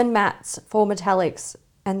 7 mattes, 4 metallics,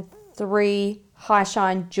 and 3 high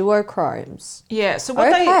shine duochromes. Yeah, so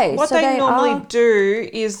what they normally do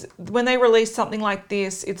is when they release something like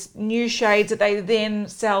this, it's new shades that they then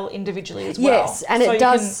sell individually as well. Yes, and so it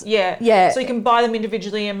does. So you can buy them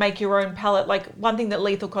individually and make your own palette. Like, one thing that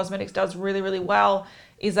Lethal Cosmetics does really, really well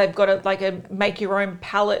is they've got a make your own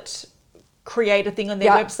palette creator thing on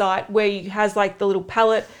their website where you has like the little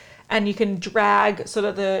palette and you can drag sort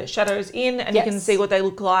of the shadows in and you can see what they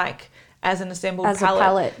look like as an assembled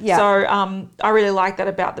palette. So I really like that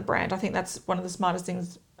about the brand. I think that's one of the smartest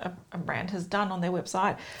things a brand has done on their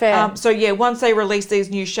website. Fair. So yeah, once they release these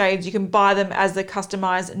new shades, you can buy them as the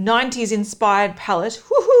customized 90s inspired palette.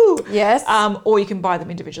 Woohoo! Yes. Or you can buy them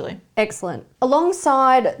individually. Excellent.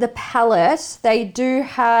 Alongside the palette, they do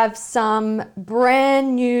have some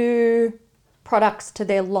brand new products to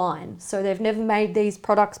their line. So they've never made these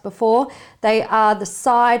products before. They are the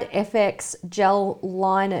Side FX gel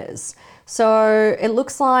liners. So it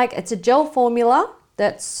looks like it's a gel formula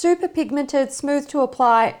that's super pigmented, smooth to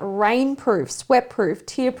apply, rainproof, sweatproof,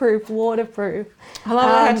 tearproof, waterproof. I love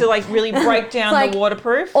how I had to like really break down like the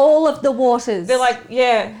waterproof. All of the waters. They're like,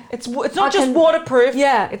 it's not just waterproof.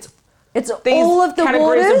 Yeah. It's these all of the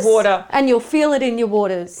categories of water. And you'll feel it in your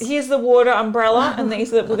waters. Here's the water umbrella, and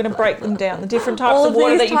these we're going to break them down. The different types of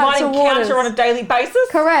water that you might encounter on a daily basis.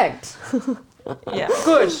 Correct. Yeah,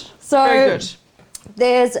 good. So very good.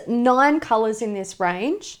 There's 9 colours in this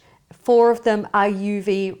range. 4 of them are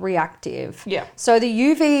UV reactive. Yeah. So the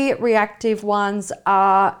UV reactive ones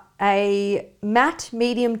are a matte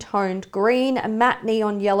medium toned green, a matte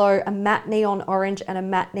neon yellow, a matte neon orange, and a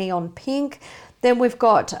matte neon pink. Then we've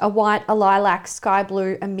got a white, a lilac, sky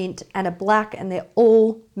blue, a mint, and a black, and they're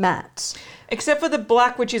all matte. Except for the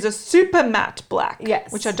black, which is a super matte black.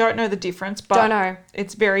 Yes. Which I don't know the difference, but don't know.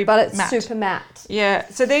 It's very but it's matte. super matte. Yeah.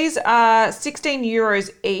 So these are 16 euros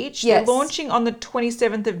each. Yes. They're launching on the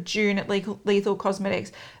 27th of June at Lethal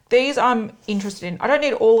Cosmetics. These I'm interested in. I don't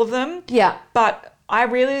need all of them. Yeah. But I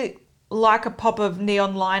really like a pop of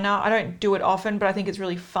neon liner. I don't do it often, but I think it's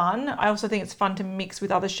really fun. I also think it's fun to mix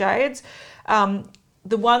with other shades.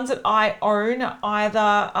 The ones that I own,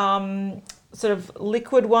 either sort of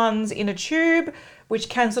liquid ones in a tube, which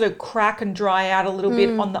can sort of crack and dry out a little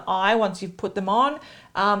bit on the eye once you've put them on,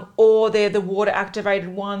 or they're the water activated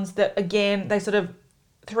ones that, again, they sort of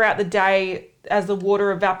throughout the day as the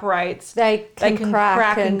water evaporates, they can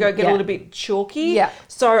crack and go get a little bit chalky. Yeah.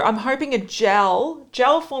 So I'm hoping a gel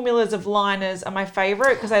formulas of liners are my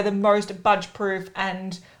favorite because they're the most budge proof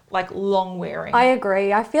and like long wearing. I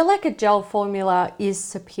agree. I feel like a gel formula is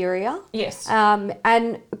superior. Yes.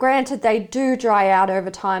 And granted, they do dry out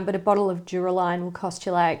over time, but a bottle of Duraline will cost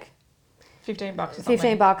you like $15 or something.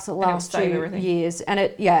 $15 will last you years, and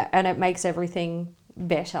it makes everything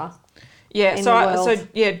better. Yeah. So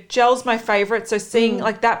gel's my favorite. So seeing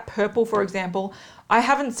like that purple, for example, I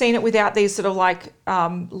haven't seen it without these sort of like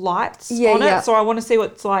lights on it. So I want to see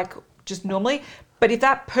what it's like just normally. But if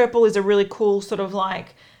that purple is a really cool sort of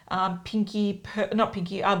like bluey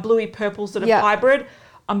purple sort of hybrid,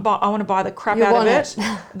 I want to buy the crap out of it.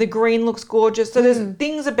 The green looks gorgeous. So there's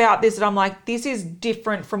things about this that I'm like, this is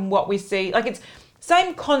different from what we see. Like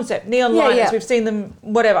same concept, neon Yeah, liners. yeah. We've seen them,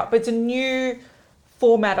 whatever, but it's a new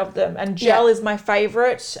format of them, and gel is my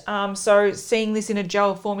favorite. So seeing this in a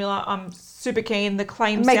gel formula, I'm super keen. The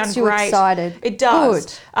claims Makes sound you great. excited. It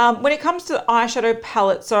does. Good. When it comes to the eyeshadow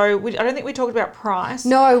palette, so I don't think we talked about price.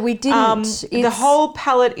 No, we didn't. The whole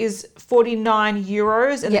palette is 49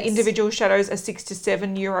 euros, and Yes. the individual shadows are 6 to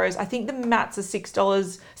 7 euros. I think the mattes are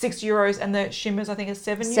 €6, and the shimmers I think are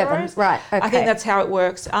 7 euros. Right. Okay. I think that's how it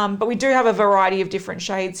works. But we do have a variety of different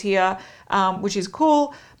shades here, which is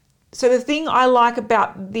cool. So the thing I like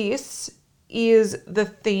about this is the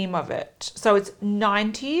theme of it. So it's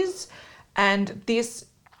 90s, and this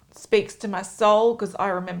speaks to my soul because I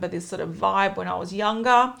remember this sort of vibe when I was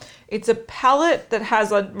younger. It's a palette that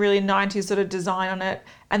has a really 90s sort of design on it,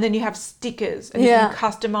 and then you have stickers, and you can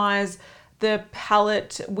customize the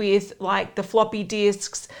palette with like the floppy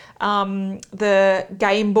disks, the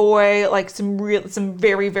Game Boy, like some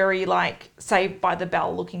very, very like Saved by the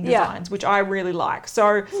Bell looking designs, which I really like.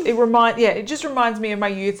 So it just reminds me of my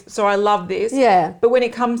youth. So I love this. Yeah. But when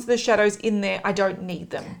it comes to the shadows in there, I don't need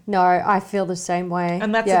them. No, I feel the same way.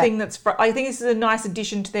 And that's the thing I think this is a nice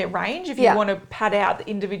addition to their range if you want to pad out the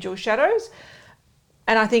individual shadows.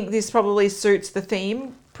 And I think this probably suits the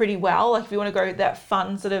theme pretty well. Like if you want to go that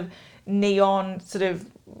fun sort of neon sort of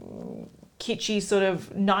kitschy sort of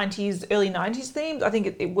 90s, early 90s themes, I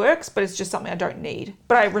think it works, but it's just something I don't need.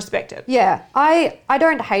 But I respect it. Yeah, I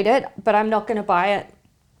don't hate it, but I'm not going to buy it.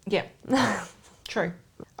 Yeah, true.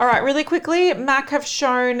 All right, really quickly, MAC have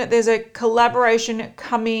shown there's a collaboration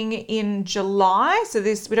coming in July. So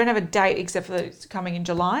we don't have a date except for that it's coming in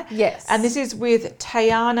July. Yes. And this is with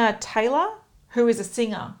Teyana Taylor, who is a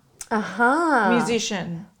singer,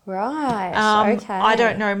 musician. Right, okay. I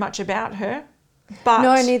don't know much about her, but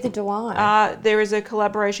No, neither do I. there is a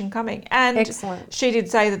collaboration coming. And Excellent. she did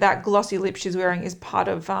say that glossy lip she's wearing is part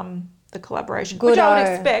of the collaboration, Good which I would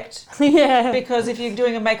o. expect. Yeah. Because if you're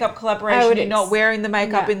doing a makeup collaboration, you're not wearing the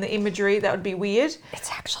makeup in the imagery, that would be weird. It's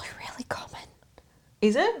actually really common.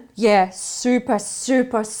 Is it? Yeah, super,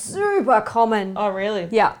 super, super common. Oh, really?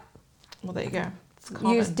 Yeah. Well, there you go. It's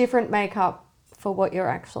common. Use different makeup for what you're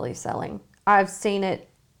actually selling. I've seen it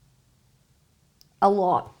a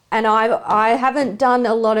lot. And I haven't done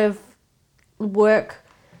a lot of work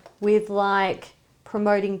with like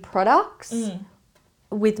promoting products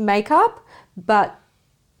with makeup, but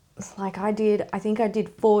like I think I did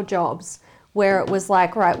 4 jobs where it was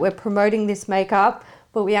like, right, we're promoting this makeup,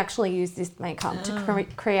 but we actually use this makeup to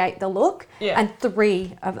create the look. Yeah. And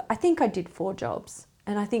I think I did 4 jobs,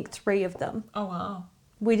 and I think 3 of them, Oh, wow.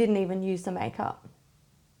 we didn't even use the makeup.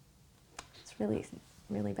 It's really,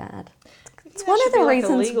 really bad. It's one of the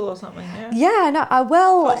reasons. Illegal or something. Yeah. Yeah, no,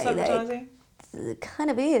 False advertising. it kind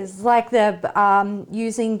of is like the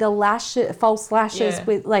using the false lashes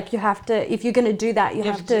with like you have to, if you're going to do that, you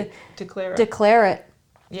have to declare it. it.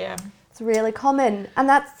 Yeah. It's really common, and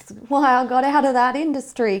that's why I got out of that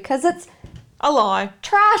industry because it's A lie.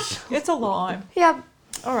 trash. It's a lie. Yeah.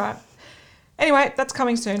 All right. Anyway, that's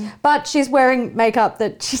coming soon. But she's wearing makeup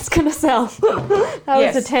that she's going to sell. That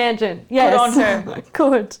was a tangent. Yes. Good on her.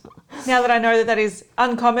 Good. Now that I know that is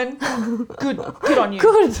uncommon, good on you.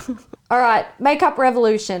 Good. All right, Makeup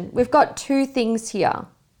Revolution. We've got 2 things here.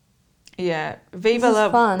 Yeah, Viva is la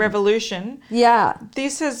fun. Revolution. Yeah.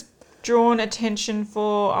 This has drawn attention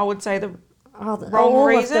for, I would say, the All wrong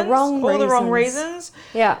reasons. all the wrong reasons.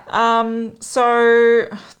 Yeah. So,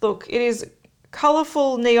 look, it is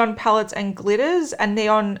colourful neon palettes and glitters and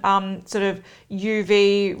neon sort of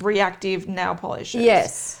UV reactive nail polishes.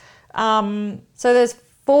 Yes. So there's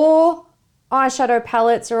 4 eyeshadow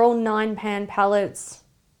palettes. They're all 9-pan palettes.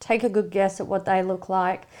 Take a good guess at what they look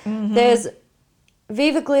like. There's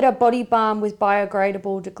Viva Glitter Body Balm with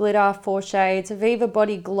biodegradable glitter, 4 shades. Viva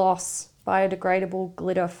Body Gloss biodegradable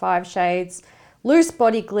glitter, 5 shades. Loose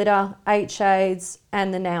Body Glitter, 8 shades.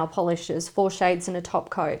 And the nail polishes, 4 shades and a top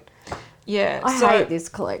coat. Yeah. I hate this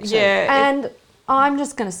collection. Yeah. And I'm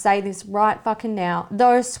just going to say this right fucking now.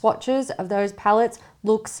 Those swatches of those palettes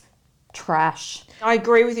looks trash. I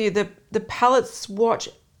agree with you. The palette swatch,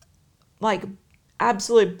 like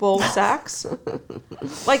absolute ball sacks.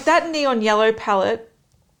 Like that neon yellow palette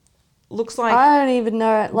looks like I don't even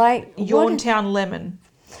know. Like, Yorntown lemon.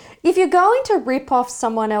 if you're going to rip off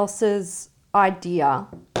someone else's idea,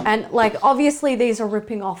 and like obviously these are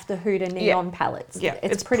ripping off the Huda neon palettes. Yeah,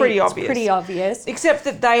 it's pretty obvious. It's pretty obvious. Except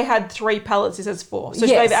that they had 3 palettes, this has 4. So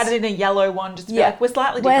Yes. they've added in a yellow one just to be like, we're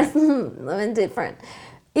slightly different. We're different.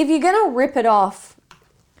 If you're going to rip it off,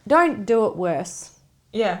 don't do it worse.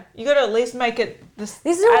 Yeah, you got to at least make it This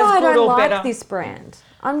is as why I good don't or like better. this brand.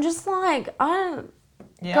 I'm just like, I don't,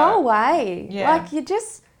 Yeah. go away. Yeah. Like you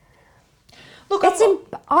just... Look,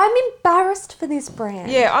 I'm embarrassed for this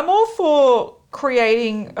brand. yeah, I'm all for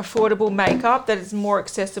creating affordable makeup that is more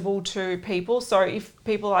accessible to people. So if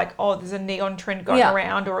people are like, oh, there's a neon trend going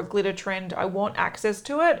around or a glitter trend, I want access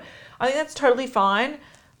to it. I think that's totally fine.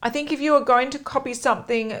 I think if you are going to copy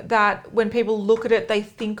something that when people look at it, they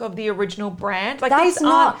think of the original brand. Like That's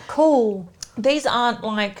not cool. These aren't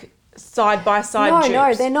like side by side No,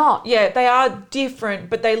 dupes. they're not. Yeah, they are different,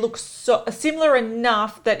 but they look so similar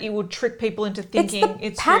enough that it would trick people into thinking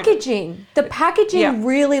It's the packaging. The packaging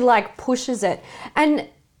really like pushes it. And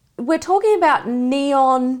we're talking about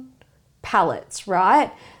neon palettes,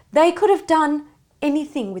 right? They could have done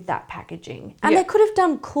anything with that packaging. And they could have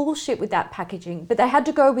done cool shit with that packaging, but they had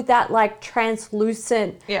to go with that like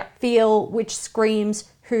translucent feel which screams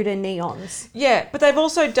Huda neons. Yeah, but they've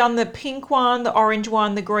also done the pink one, the orange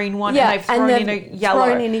one, the green one, and they've thrown in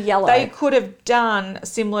a yellow. They could have done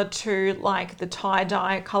similar to like the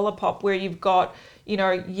tie-dye Colourpop where you've got, you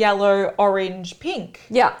know, yellow, orange, pink.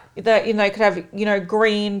 Yeah. That, you know, could have, you know,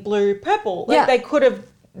 green, blue, purple. Like they could have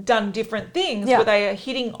done different things where they are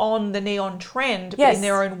hitting on the neon trend but in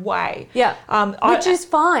their own way. Yeah. Which is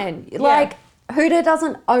fine. Like Huda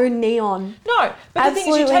doesn't own neon. No, but the thing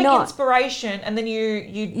is, you take inspiration and then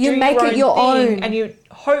you do make it your own, and you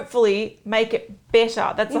hopefully make it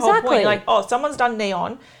better. That's the whole point. Like, oh, someone's done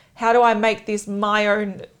neon. How do I make this my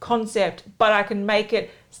own concept? But I can make it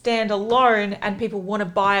stand alone, and people want to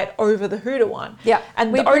buy it over the Huda one. Yeah,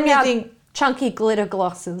 and the only thing. Chunky glitter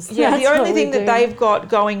glosses. Yeah, the only thing that they've got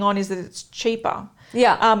going on is that it's cheaper.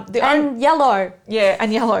 Yeah, and yellow. Yeah,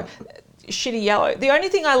 and yellow. Shitty yellow. The only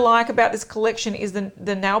thing I like about this collection is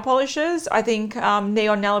the nail polishes. I think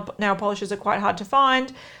neon nail polishes are quite hard to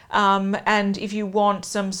find. And if you want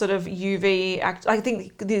some sort of UV, I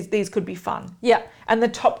think these could be fun. Yeah. And the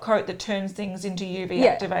top coat that turns things into UV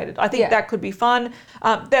activated. I think that could be fun.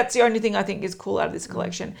 That's the only thing I think is cool out of this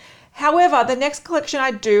collection. However, the next collection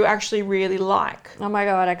I do actually really like. Oh my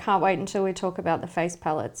God, I can't wait until we talk about the face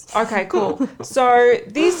palettes. Okay, cool. So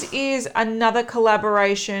this is another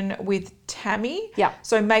collaboration with Tammy. Yeah.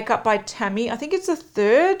 So Makeup by Tammy. I think it's the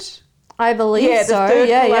third. I believe so. Yeah, the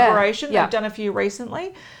third collaboration. They've done a few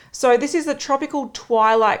recently. So this is the Tropical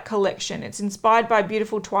Twilight collection. It's inspired by a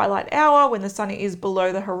beautiful twilight hour when the sun is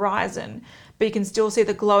below the horizon, but you can still see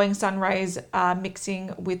the glowing sun rays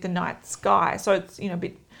mixing with the night sky. So it's, you know, a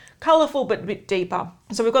bit colourful but a bit deeper.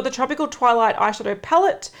 So we've got the Tropical Twilight eyeshadow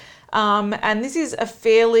palette, and this is a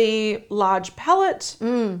fairly large palette.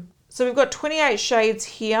 So we've got 28 shades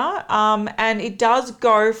here, and it does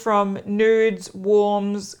go from nudes,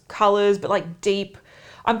 warms, colours, but like deep.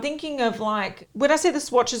 I'm thinking of like, when I see the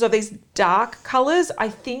swatches of these dark colours, I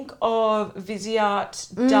think of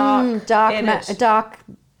Viseart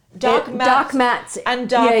dark mattes and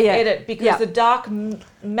dark edit, because the dark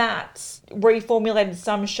mattes reformulated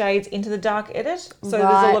some shades into the dark edit, so there's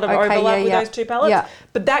a lot of overlap with those two palettes,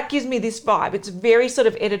 but that gives me this vibe. It's very sort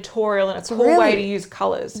of editorial and a cool way to use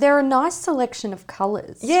colours. They're a nice selection of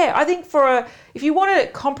colours. Yeah, I think if you want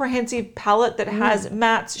a comprehensive palette that has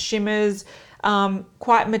mattes, shimmers,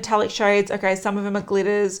 quite metallic shades, okay, some of them are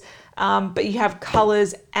glitters, but you have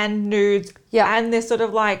colours and nudes, and they're sort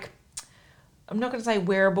of like, I'm not going to say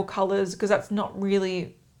wearable colours because that's not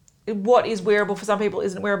really what is wearable for some people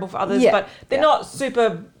isn't wearable for others, but they're not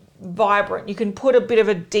super vibrant. You can put a bit of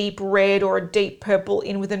a deep red or a deep purple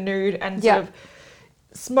in with a nude and sort of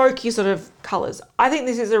smoky sort of colours. I think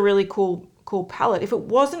this is a really cool palette. If it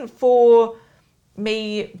wasn't for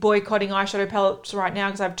me boycotting eyeshadow palettes right now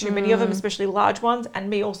because I have too many of them, especially large ones, and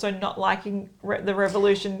me also not liking the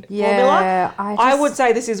Revolution formula, I would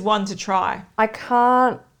say this is one to try. I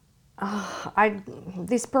can't.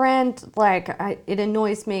 This brand, it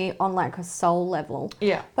annoys me on like a soul level.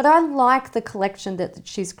 Yeah. But I like the collection that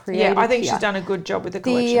she's created. Yeah, I think she's done a good job with the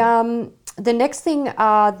collection. The next thing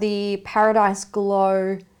are the Paradise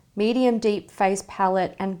Glow Medium Deep Face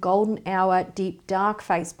Palette and Golden Hour Deep Dark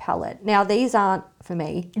Face Palette. Now, these aren't for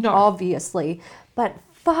me, obviously, but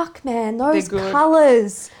fuck, man, those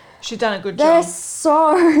colours. She's done a good job. They're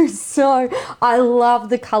so, I love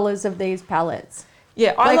the colours of these palettes.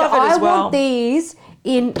 Yeah, I love it as well. I want these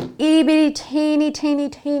in itty bitty,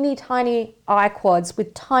 teeny, tiny eye quads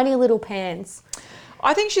with tiny little pans.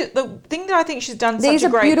 I think the thing that I think she's done These such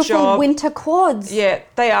a great job. These are beautiful winter quads. Yeah,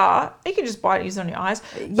 they are. You can just buy it and use it on your eyes.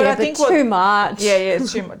 But I think too much. Yeah,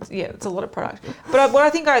 it's too much. Yeah, it's a lot of product. But what I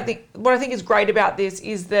think is great about this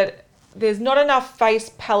is that there's not enough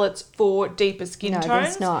face palettes for deeper skin tones.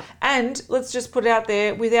 There's not. And let's just put it out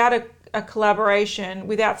there, without a collaboration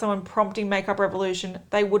without someone prompting Makeup Revolution,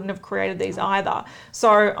 they wouldn't have created these either. So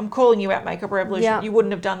I'm calling you out, Makeup Revolution. Yeah. You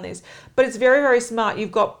wouldn't have done this. But it's very, very smart.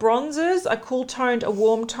 You've got bronzers, a cool toned, a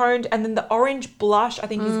warm toned, and then the orange blush I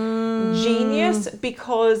think is genius,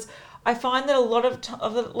 because I find that a lot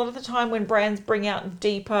of the time when brands bring out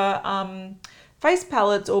deeper face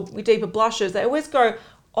palettes or deeper blushes, they always go,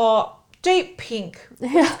 oh, deep pink.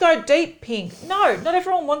 Let's go deep pink. No, not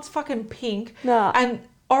everyone wants fucking pink. No. And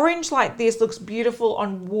orange like this looks beautiful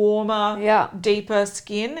on warmer, deeper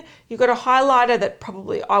skin. You've got a highlighter that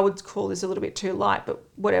probably, I would call this a little bit too light, but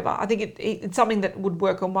whatever. I think it's something that would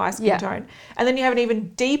work on my skin tone. And then you have an even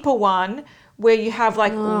deeper one where you have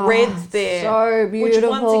like reds there. So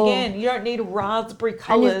beautiful. Which once again, you don't need raspberry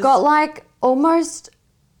colours. And you've got like almost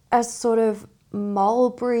a sort of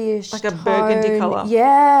mulberry-ish like a burgundy colour.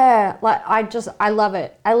 Yeah. Like I love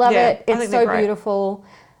it. I love it. It's so great. Beautiful.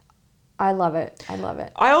 I love it. I love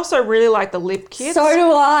it. I also really like the lip kits. So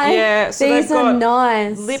do I. Yeah. So these are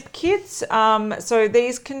nice. Lip kits. So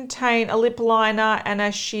these contain a lip liner and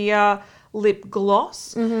a sheer lip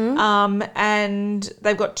gloss. And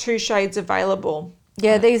they've got 2 shades available.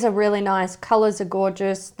 Yeah, these are really nice. Colours are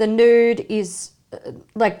gorgeous. The nude is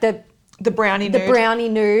like the brownie nude. The brownie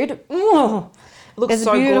nude. Ooh. It looks It's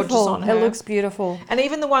so beautiful. gorgeous on her. It looks beautiful. And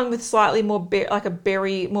even the one with slightly more like a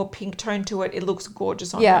berry, more pink tone to it, it looks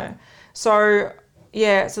gorgeous on her. So,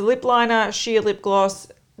 yeah, so lip liner, sheer lip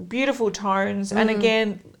gloss, beautiful tones. And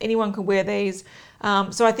again, anyone can wear these.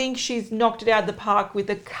 So I think she's knocked it out of the park with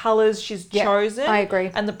the colours she's chosen. I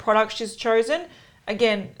agree. And the products she's chosen.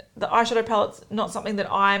 Again, the eyeshadow palette's not something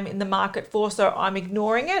that I'm in the market for, so I'm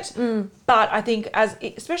ignoring it. But I think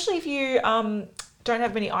especially if you don't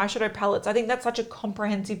have many eyeshadow palettes, I think that's such a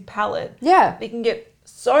comprehensive palette. Yeah. You can get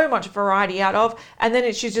so much variety out of. And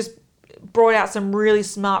then she's just brought out some really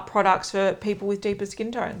smart products for people with deeper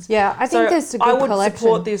skin tones. Yeah, I think there's a good collection. I would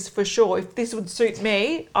support this for sure. If this would suit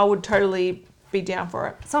me, I would totally be down for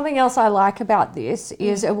it. Something else I like about this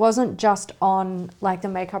is it wasn't just on like the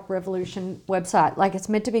Makeup Revolution website. Like it's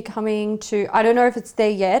meant to be coming to, I don't know if it's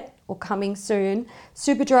there yet or coming soon,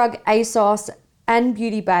 Superdrug, ASOS and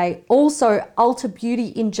Beauty Bay. Also Ulta Beauty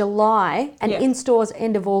in July and in stores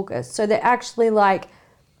end of August. So they're actually like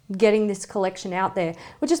getting this collection out there,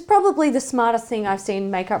 which is probably the smartest thing I've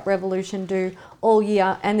seen Makeup Revolution do all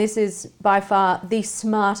year, and this is by far the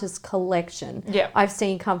smartest collection I've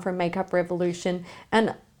seen come from Makeup Revolution.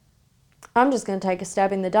 And I'm just going to take a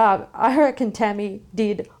stab in the dark. I reckon Tammy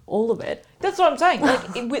did all of it. That's what I'm saying.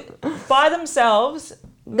 Like by themselves,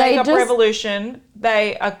 Makeup Revolution,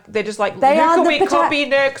 they're just like, who can we copy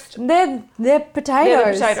next? They're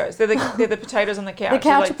potatoes. They're the potatoes. They're the potatoes on the couch. The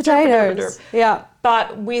couch like, potatoes. Yeah.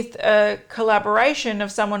 But with a collaboration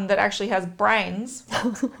of someone that actually has brains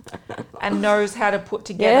and knows how to put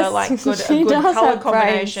together like a good color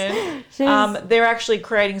combination, they're actually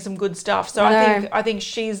creating some good stuff. So I think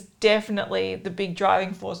she's definitely the big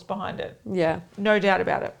driving force behind it. Yeah. No doubt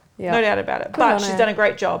about it. Yeah. No doubt about it. Good but she's done a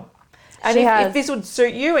great job. And if this would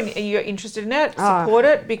suit you and you're interested in it, support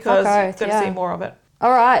it, because you've got to see more of it.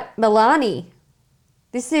 All right, Milani.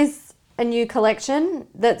 This is a new collection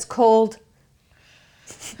that's called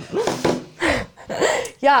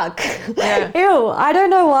Yuck. Yeah. Ew. I don't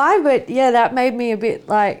know why, but yeah, that made me a bit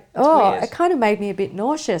like, it kind of made me a bit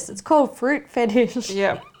nauseous. It's called Fruit Fetish.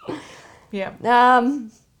 Yeah. Yeah.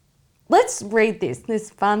 Let's read this. This is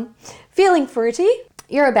fun. Feeling fruity?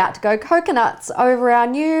 You're about to go coconuts over our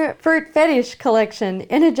new Fruit Fetish collection.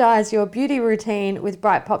 Energize your beauty routine with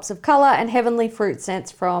bright pops of colour and heavenly fruit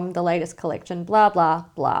scents from the latest collection. Blah, blah,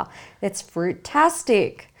 blah. It's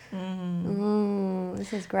fruit-tastic.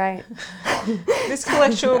 This is great. This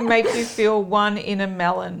collection will make you feel one in a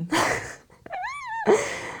melon.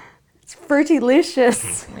 It's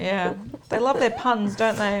fruity-licious. Yeah. They love their puns,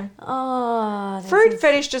 don't they? Oh, Fruit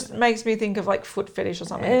fetish just makes me think of like foot fetish or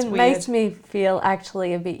something. It's it weird. makes me feel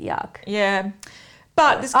actually a bit yuck. Yeah.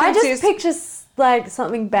 But this I consists... just picture like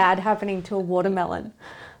something bad happening to a watermelon.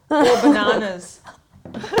 Or bananas.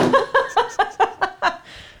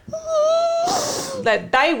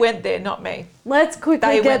 They went there, not me. Let's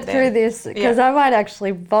quickly get through this because I might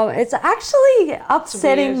actually vomit. It's actually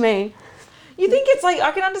upsetting me. You think it's like,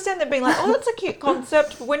 I can understand them being like, oh, that's a cute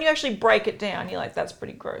concept, but when you actually break it down, you're like, that's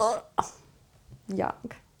pretty gross.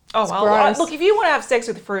 Yuck. Oh, well, look, if you want to have sex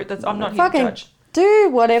with fruit, I'm not here to judge. Do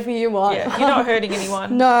whatever you want. Yeah, you're not hurting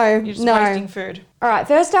anyone. No, you're just wasting food. All right,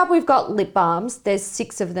 first up, we've got lip balms. There's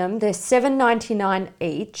 6 of them. They're $7.99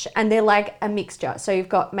 each, and they're like a mixture. So you've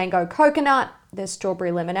got mango coconut, there's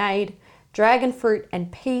strawberry lemonade, dragon fruit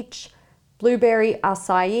and peach, blueberry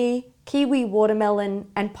acai, kiwi watermelon,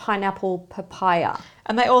 and pineapple papaya.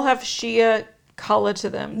 And they all have sheer colour to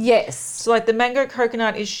them. Yes. So like the mango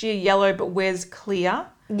coconut is sheer yellow but wears clear.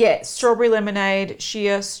 Yes. Strawberry lemonade,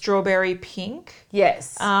 sheer strawberry pink.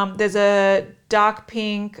 Yes. There's a dark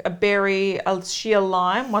pink, a berry, a sheer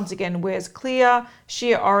lime, once again wears clear,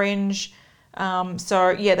 sheer orange. So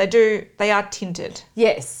yeah, they are tinted.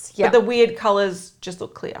 Yes. Yeah. But the weird colours just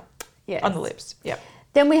look clear. Yes. On the lips. Yep.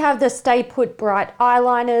 Then we have the Stay Put Bright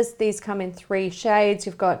eyeliners. These come in 3 shades.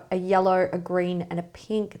 You've got a yellow, a green, and a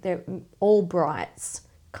pink. They're all brights,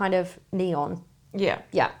 kind of neon. Yeah.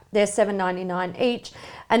 Yeah, they're $7.99 each.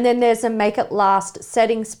 And then there's a Make It Last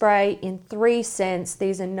setting spray in 3 scents.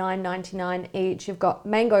 These are $9.99 each. You've got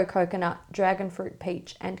mango coconut, dragon fruit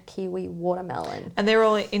peach, and kiwi watermelon. And they're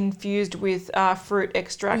all infused with fruit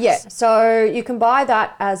extracts. Yeah, so you can buy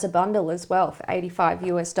that as a bundle as well for $85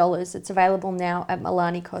 US. It's available now at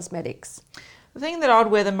Milani Cosmetics. The thing that I'd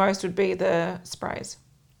wear the most would be the sprays.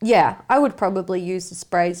 Yeah, I would probably use the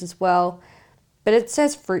sprays as well. But it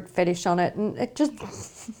says fruit fetish on it, and it just...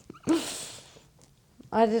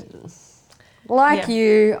 I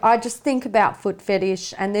just think about foot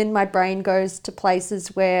fetish, and then my brain goes to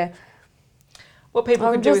places where... What people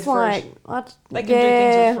I'm can do with just like, fruit. They can do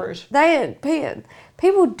things with fruit.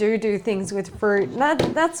 People do things with fruit.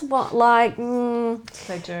 That's what, like...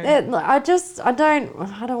 They do. I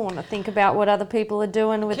don't want to think about what other people are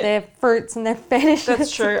doing with their fruits and their fetishes.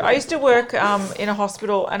 That's true. I used to work in a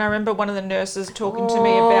hospital, and I remember one of the nurses talking to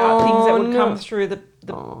me about things that would come through the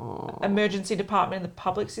emergency department in the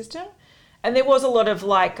public system. And there was a lot of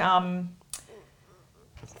like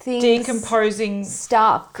decomposing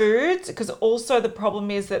stuff. foods, because also the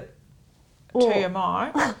problem is that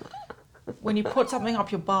TMI, when you put something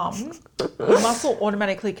up your bum, your muscle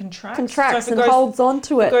automatically contracts. And holds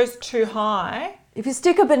onto it. If it goes too high. If you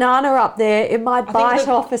stick a banana up there, it might bite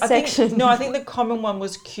off a section. I think the common one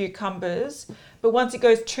was cucumbers. But once it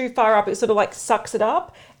goes too far up, it sort of like sucks it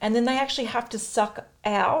up. And then they actually have to suck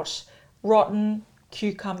out rotten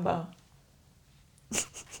cucumber.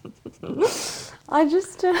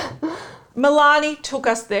 Milani took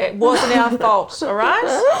us there. It wasn't our fault, all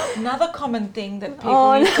right? Another common thing that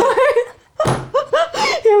people use.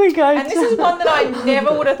 Here we go. And this is one that I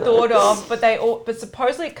never would have thought of, but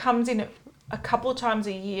supposedly it comes in a couple of times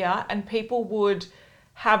a year, and people would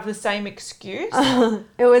have the same excuse.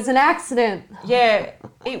 It was an accident. Yeah,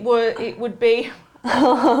 it would be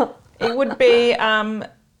a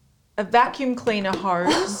vacuum cleaner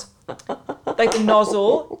hose, like the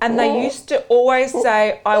nozzle, and they used to always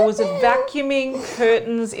say, I was vacuuming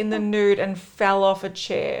curtains in the nude and fell off a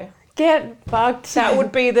chair. Get fucked. That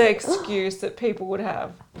would be the excuse that people would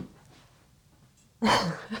have.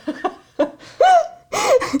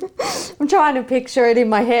 I'm trying to picture it in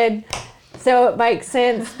my head so it makes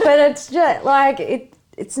sense, but it's just like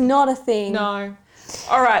it's not a thing. No.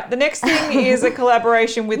 All right, the next thing is a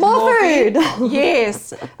collaboration with More Morphe. food.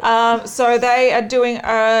 Yes. So they are doing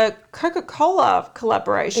a Coca-Cola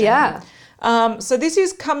collaboration. Yeah. So this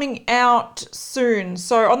is coming out soon.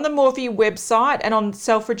 So on the Morphe website and on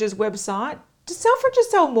Selfridges website, does Selfridges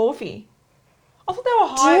sell Morphe? I thought they were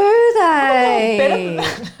high. Do they? I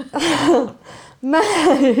thought they were better than that.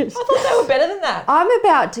 Mate. I thought they were better than that. I'm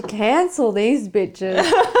about to cancel these bitches.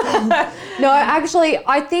 No, actually,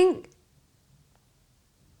 I think...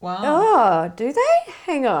 Wow. Oh, do they?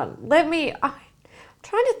 Hang on. I'm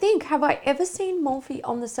trying to think. Have I ever seen Morphe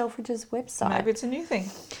on the Selfridges website? Maybe it's a new thing.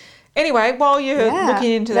 Anyway, while you're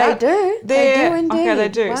looking into that. They do. They do indeed. Okay, they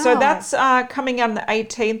do. Wow. So that's coming out on the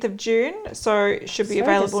 18th of June. So it should be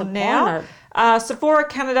available now. Sephora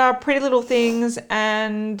Canada, Pretty Little Things,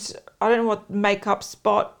 and I don't know what makeup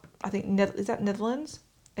spot. I think, is that Netherlands?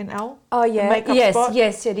 NL? Oh, yeah. Makeup spot.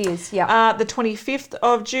 Yes, it is. Yeah. The 25th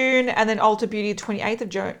of June, and then Ulta Beauty 28th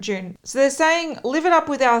of June. So they're saying, live it up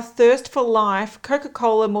with our Thirst for Life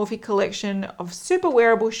Coca-Cola Morphe collection of super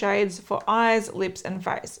wearable shades for eyes, lips, and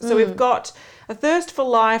face. So we've got a Thirst for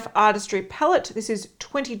Life artistry palette. This is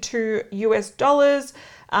 $22 US.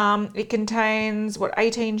 It contains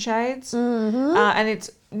 18 shades, and it's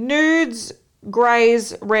nudes,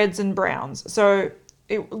 greys, reds, and browns. So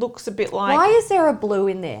it looks a bit like... Why is there a blue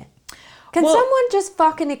in there? Can someone just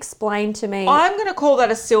fucking explain to me? I'm going to call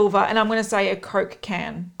that a silver, and I'm going to say a Coke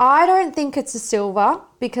can. I don't think it's a silver,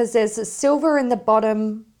 because there's a silver in the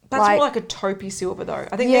bottom. That's more like a taupey silver, though.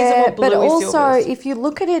 I think these are more bluey but also, silvers. if you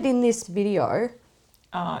look at it in this video...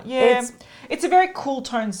 it's a very cool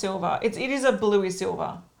tone silver. It is a bluey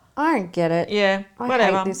silver. I don't get it. Yeah, I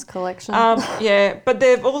whatever. hate this collection. But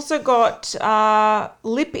they've also got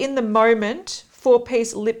Lip in the Moment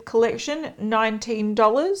 4-piece lip collection,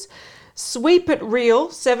 $19. Sweep It Real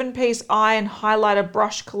 7-piece eye and highlighter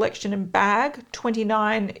brush collection and bag,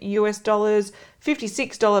 $29 US,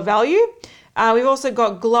 $56 value. We've also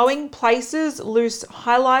got Glowing Places loose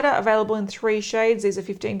highlighter available in 3 shades. These are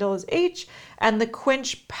 $15 each. And the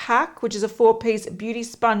Quench Pack, which is a 4-piece beauty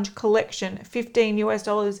sponge collection, $15 US,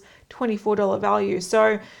 $24 value.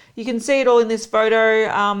 So you can see it all in this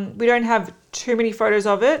photo. We don't have too many photos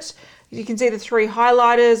of it. You can see the 3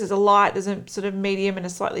 highlighters. There's a light, there's a sort of medium and a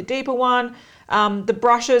slightly deeper one. The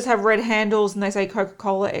brushes have red handles and they say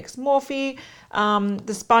Coca-Cola X Morphe.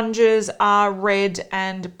 The sponges are red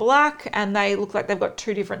and black and they look like they've got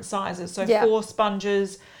 2 different sizes. So 4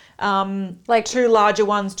 sponges, like 2 larger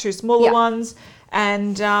ones, 2 smaller ones.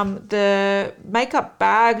 And the makeup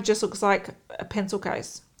bag just looks like a pencil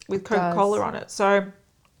case with Coca-Cola on it. So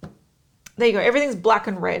there you go. Everything's black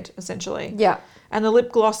and red essentially. Yeah. And the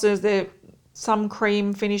lip glosses, they're some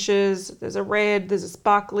cream finishes. There's a red, there's a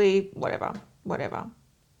sparkly, whatever.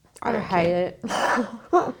 I hate it.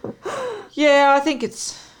 Yeah, I think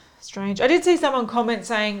it's strange. I did see someone comment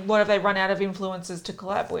saying, what have they run out of influencers to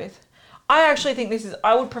collab with? I actually think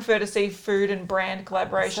I would prefer to see food and brand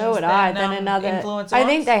collaborations So would I, than another influencer I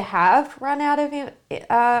think ones. they have run out of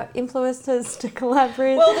influencers to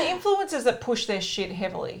collaborate. Well, the influencers that push their shit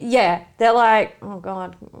heavily. Yeah, they're like, oh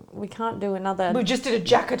God, we can't do another. We just did a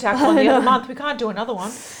Jack Attack one the other month. We can't do another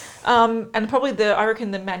one. And probably I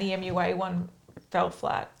reckon the Manny MUA one fell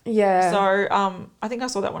flat. Yeah. So I think I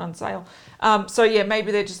saw that one on sale. So yeah,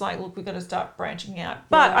 maybe they're just like, look, we've got to start branching out.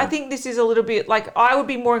 But I think this is a little bit like, I would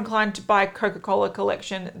be more inclined to buy a Coca-Cola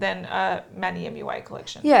collection than a Manny MUA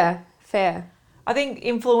collection. Yeah, fair. I think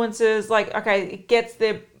influencers, like, okay, it gets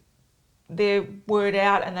their word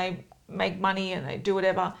out and they make money and they do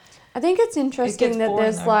whatever. I think it's interesting that boring,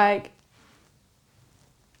 there's though. like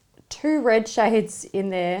 2 red shades in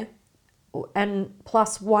there and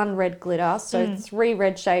plus 1 red glitter. So 3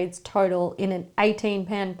 red shades total in an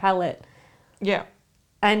 18-pan palette. Yeah.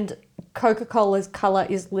 And Coca-Cola's colour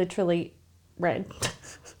is literally red.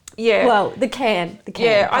 Yeah. Well, the can.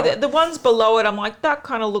 Yeah, the ones below it, I'm like, that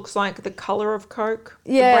kind of looks like the colour of Coke.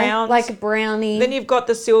 Yeah, the browns. like a brownie. Then you've got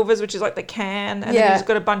the silvers, which is like the can, and then you've just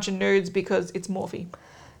got a bunch of nudes because it's Morphe.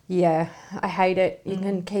 Yeah, I hate it. You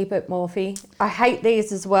can keep it, Morphe. I hate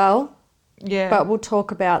these as well. Yeah. But we'll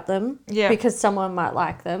talk about them. Yeah. Because someone might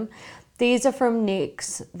like them. These are from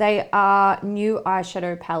NYX. They are new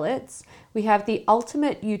eyeshadow palettes. We have the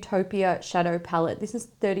Ultimate Utopia Shadow Palette. This is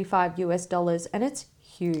 $35 US and it's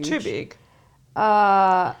huge. Too big.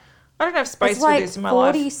 I don't have space it's for like this in my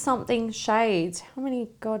life. 40 something shades. How many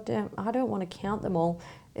goddamn... I don't want to count them all.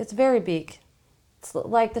 It's very big. It's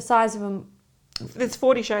like the size of a... It's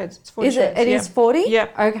 40 shades. It's 40 Is it? shades. It is 40? Yeah.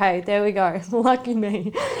 Okay, there we go. Lucky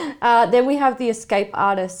me. Then we have the Escape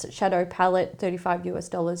Artist Shadow Palette, $35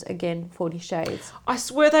 US, again, 40 shades. I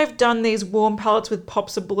swear they've done these warm palettes with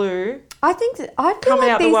pops of blue. I feel Coming like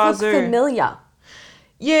out the these look wazoo. familiar.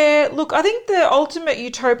 Yeah, look, I think the Ultimate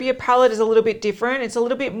Utopia palette is a little bit different. It's a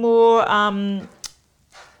little bit more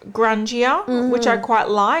grungier, which I quite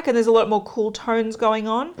like, and there's a lot more cool tones going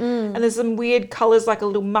on. And there's some weird colours like a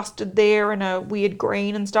little mustard there and a weird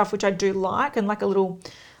green and stuff, which I do like, and like a little,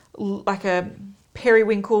 like a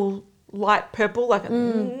periwinkle light purple, like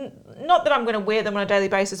not that I'm going to wear them on a daily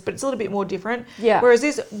basis, but it's a little bit more different. Yeah. Whereas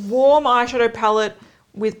this warm eyeshadow palette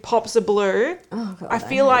with pops of blue, Oh, God, I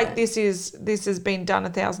feel hate like it. this has been done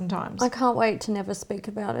 1,000 times. I can't wait to never speak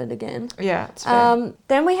about it again. Yeah, it's fair.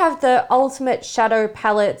 Then we have the Ultimate Shadow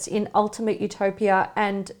Palettes in Ultimate Utopia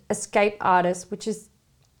and Escape Artist, which is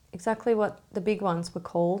exactly what the big ones were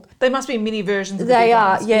called. They must be mini versions of the They big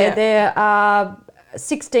are, ones. yeah, they're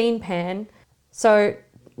 16 pan. So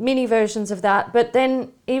mini versions of that. But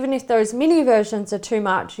then even if those mini versions are too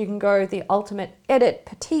much, you can go the Ultimate Edit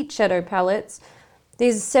Petite Shadow Palettes.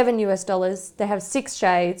 These are $7 US. They have 6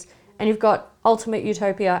 shades, and you've got Ultimate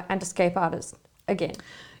Utopia and Escape Artist again.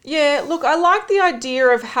 Yeah, look, I like the idea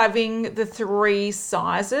of having the 3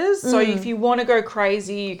 sizes. So if you want to go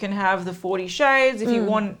crazy, you can have the 40 shades. If you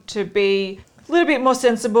want to be a little bit more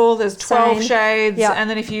sensible, there's 12 Same. shades. Yep. And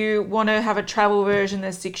then if you want to have a travel version,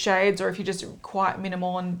 there's 6 shades. Or if you're just quite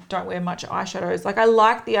minimal and don't wear much eyeshadows. Like, I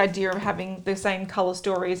like the idea of having the same colour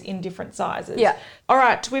stories in different sizes. Yeah. All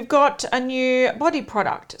right, we've got a new body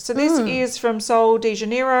product. So this is from Sol de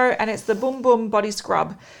Janeiro, and it's the Boom Boom Body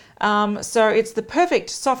Scrub. So it's the perfect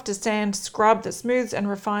soft as sand scrub that smooths and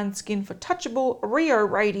refines skin for touchable, Rio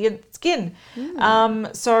radiant skin.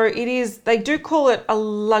 So it is, they do call it a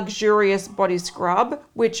luxurious body scrub,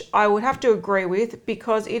 which I would have to agree with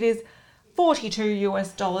because it is $42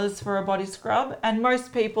 US for a body scrub. And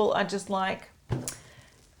most people are just like,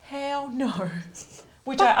 hell no.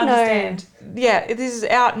 Which Fuck I no. understand. Yeah, this is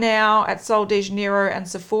out now at Sol de Janeiro and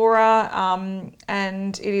Sephora,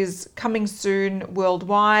 and it is coming soon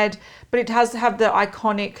worldwide. But it has to have the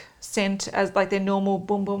iconic scent as like their normal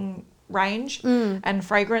Boom Boom range and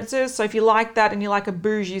fragrances. So if you like that and you like a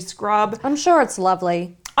bougie scrub, I'm sure it's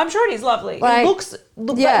lovely. I'm sure it is lovely. Like, it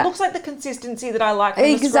looks like the consistency that I like from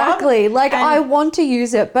the scrub. Exactly. Like, And I want to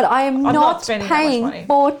use it, but I am I'm not not spending that much paying money.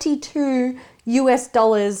 $42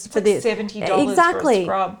 for like this. $70 for a Exactly.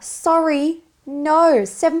 scrub. Sorry. No.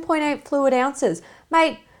 7.8 fluid ounces.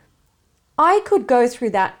 Mate, I could go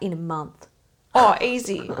through that in a month. Oh,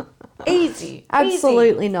 easy. Easy.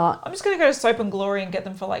 Absolutely not. I'm just going to go to Soap and Glory and get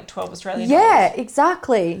them for like 12 Australian Yeah, dollars.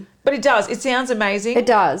 exactly. But it does. It sounds amazing. It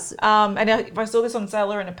does. And if I saw this on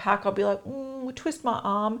sale or in a pack, I'll be like, twist my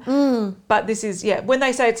arm. But this is, when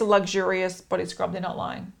they say it's a luxurious body scrub, they're not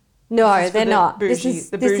lying. No, This is for they're the not. bougie- this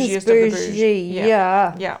the is bougiest of the bougie. bougie.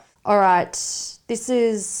 Yeah. Yeah. All right. This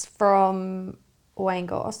is from Wayne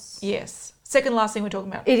Goss. Yes. Second last thing we're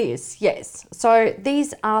talking about. It is, yes. So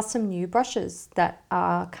these are some new brushes that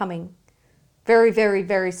are coming very, very,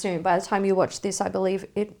 very soon. By the time you watch this, I believe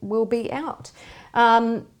it will be out.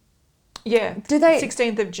 Yeah. Do they-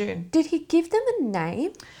 16th of June. Did he give them a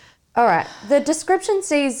name? All right. The description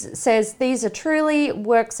says these are truly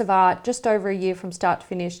works of art, just over a year from start to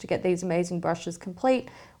finish to get these amazing brushes complete.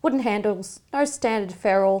 Wooden handles, no standard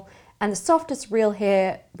ferrule, and the softest real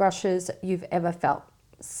hair brushes you've ever felt.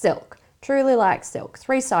 Silk. Truly like silk.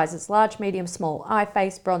 3 sizes, large, medium, small, eye,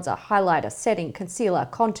 face, bronzer, highlighter, setting, concealer,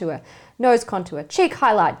 contour, nose contour, cheek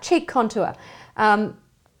highlight, cheek contour.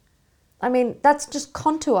 I mean, that's just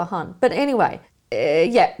contour, hun. But anyway,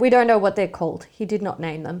 we don't know what they're called. He did not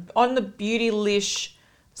name them. On the Beautylish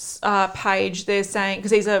page, they're saying,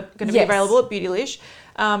 because these are going to be Yes. available at Beautylish,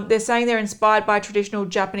 they're saying they're inspired by traditional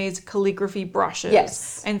Japanese calligraphy brushes.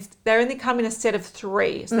 Yes. And they only come in a set of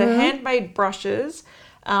 3. So they're handmade brushes,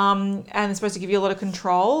 and they're supposed to give you a lot of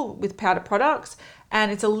control with powder products.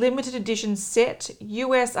 And it's a limited edition set,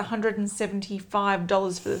 US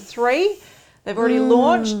 $175 for the 3. They've already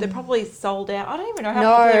launched. They're probably sold out. I don't even know how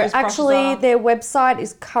popular No, these brushes actually, are. their website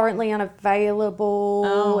is currently unavailable.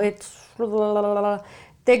 Oh. It's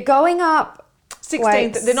they're going up.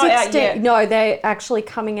 16th. They're not out yet. No, they're actually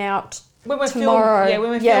coming out When we're tomorrow.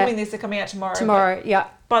 when we're filming this, they're coming out tomorrow. Tomorrow, yeah.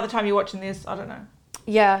 But by the time you're watching this, I don't know.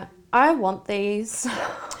 Yeah, I want these.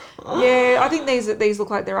 Yeah, I think these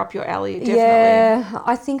look like they're up your alley. Definitely. Yeah,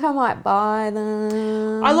 I think I might buy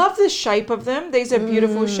them. I love the shape of them. These are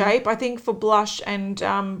beautiful shape. I think for blush and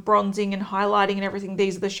bronzing and highlighting and everything,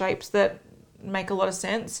 these are the shapes that make a lot of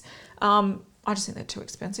sense. I just think they're too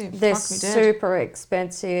expensive. They're Fuck me dead. super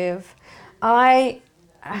expensive. I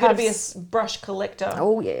You've got to be a brush collector.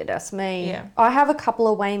 Oh yeah, that's me. Yeah. I have a couple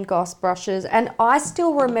of Wayne Goss brushes, and I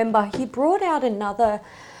still remember he brought out another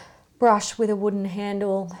brush with a wooden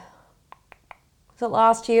handle. Was it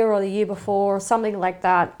last year or the year before or something like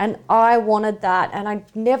that? And I wanted that, and I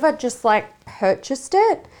never just like purchased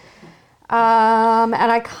it. And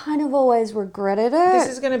I kind of always regretted it. This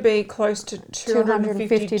is going to be close to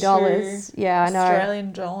 $250. Yeah, I know.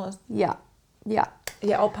 Australian dollars. Yeah. Yeah,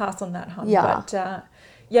 I'll pass on that, hun. Yeah. But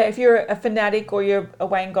if you're a fanatic or you're a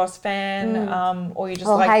Wayne Goss fan, or you just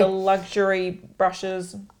Oh, like hey. the luxury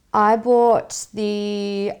brushes. I bought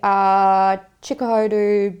the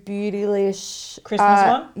Chikuhodu Beautylish Christmas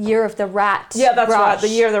one? Year of the Rat. Yeah, that's right. brush. The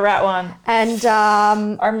Year of the Rat one. And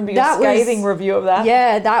I remember your scathing review of that.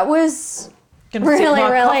 Yeah, that was Gonna sip really, my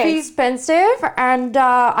really coffee. expensive. And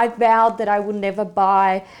I vowed that I would never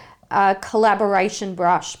buy a collaboration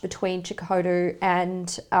brush between Chikuhodu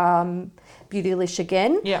and Beautylish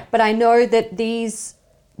again. Yeah. But I know that these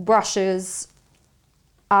brushes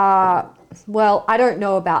are, well, I don't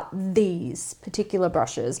know about these particular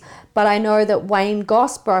brushes, but I know that Wayne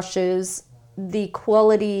Goss brushes, the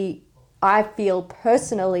quality I feel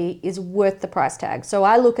personally is worth the price tag. So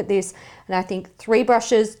I look at this and I think 3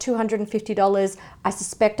 brushes, $250. I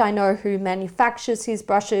suspect I know who manufactures his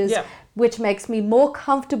brushes, Yeah. which makes me more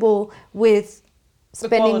comfortable with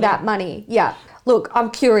spending quality. that money. Yeah. Look,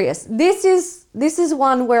 I'm curious. This is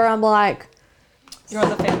one where I'm like, You're on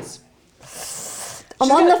the fence. I'm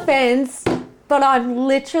on the fence, but I'm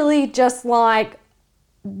literally just like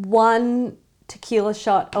one tequila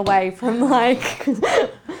shot away from like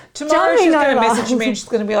Tomorrow jumping she's going to over. message me and she's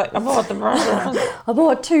going to be like, I bought the brushes. I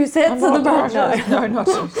bought 2 sets of the brush. No, not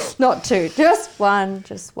two. Not 2, just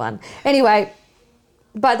one. Anyway,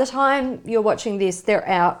 by the time you're watching this, they're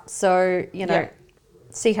out, so Yeah.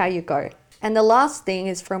 see how you go. And the last thing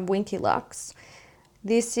is from Winky Lux.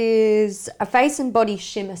 This is a face and body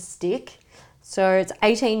shimmer stick. So it's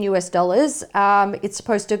 $18 US. It's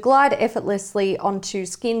supposed to glide effortlessly onto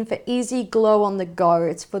skin for easy glow on the go.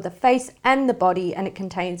 It's for the face and the body, and it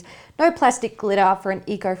contains no plastic glitter for an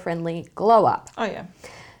eco-friendly glow up. Oh, yeah.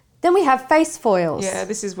 Then we have face foils. Yeah,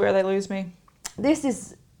 this is where they lose me. This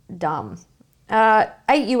is dumb. $8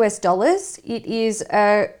 US. It is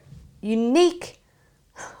a unique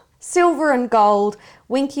silver and gold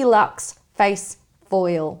Winky Lux face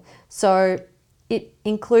foil. So it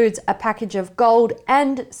includes a package of gold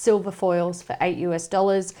and silver foils for $8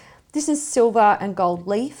 US. This is silver and gold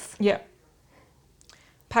leaf. Yeah.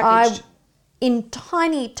 Packaged. In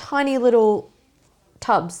tiny, tiny little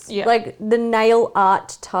tubs. Yeah. Like the nail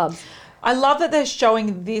art tubs. I love that they're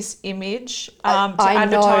showing this image to I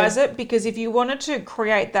advertise know. it, because if you wanted to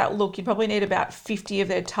create that look, you'd probably need about 50 of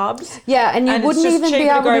their tubs. Yeah, and you wouldn't it's just even cheaper be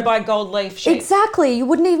able to go to buy gold leaf sheets. Exactly. You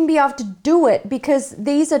wouldn't even be able to do it because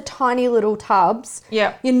these are tiny little tubs.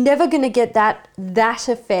 Yeah. You're never going to get that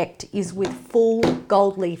effect is with full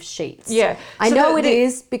gold leaf sheets. Yeah. I So know it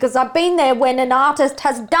is because I've been there when an artist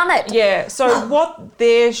has done it. Yeah. So what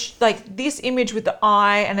they're like this image with the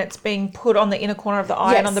eye, and it's being put on the inner corner of the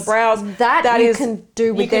eye and on the Yes. brows. That you can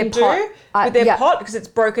do with their pot. With their Yeah. pot, because it's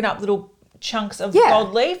broken up little chunks of Yeah.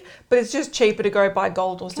 gold leaf, but it's just cheaper to go buy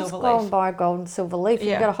gold or Just silver go leaf. and buy a gold and silver leaf.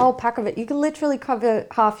 Yeah. You get a whole pack of it. You can literally cover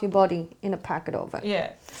half your body in a packet of it. Yeah.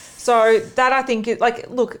 So that I think is like,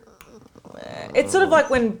 look, it's sort of like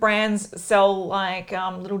when brands sell like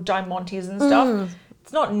little Diamantes and stuff.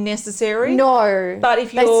 It's not necessary. No. But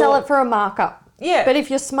if they you're- sell it for a markup. Yeah. But if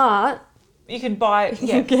you're smart, you can buy.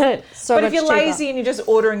 Yeah. you get it so but much if you're cheaper. lazy and you're just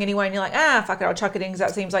ordering anyway, and you're like, fuck it, I'll chuck it in because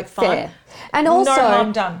that seems like fun. Fair. And also, no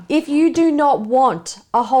harm done. if you do not want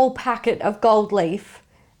a whole packet of gold leaf,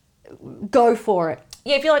 go for it.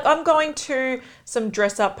 Yeah, if you're like, I'm going to some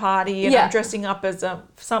dress up party and Yeah. I'm dressing up as a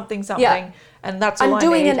something, Yeah. and that's all I'm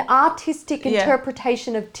doing I need. an artistic Yeah.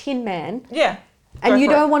 interpretation of Tin Man, Yeah. and go you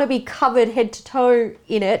for it. don't want to be covered head to toe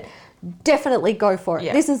in it, definitely go for it.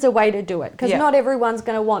 Yeah. This is the way to do it because Yeah. not everyone's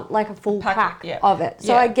going to want like a full pack yeah. of it.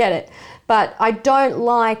 So Yeah. I get it. But I don't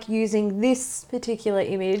like using this particular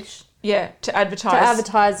image, Yeah, to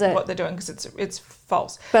advertise it. what they're doing, because it's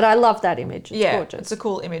false. but I love that image. It's Yeah, gorgeous. it's a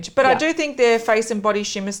cool image. But I Yeah. do think their face and body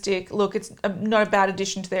shimmer stick, look, it's not a bad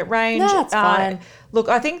addition to their range. No, it's fine. Look,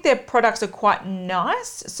 I think their products are quite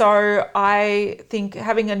nice. So I think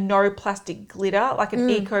having a no plastic glitter, like an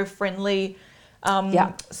eco-friendly,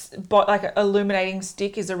 Yeah. like an illuminating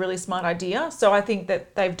stick, is a really smart idea. So I think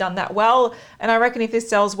that they've done that well. And I reckon if this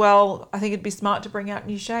sells well, I think it'd be smart to bring out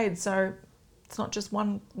new shades. So it's not just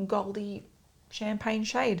one goldy champagne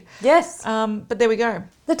shade. Yes. But there we go.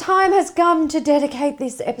 The time has come to dedicate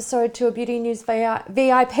this episode to a Beauty News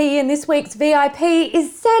VIP, and this week's VIP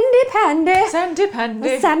is Sandy Pandy. Sandy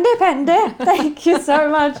Pandy. Sandy Pandy. Thank you so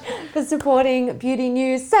much for supporting Beauty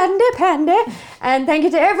News, Sandy Pandy. And thank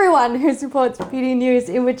you to everyone who supports Beauty News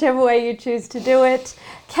in whichever way you choose to do it.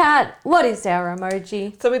 Kat, what is our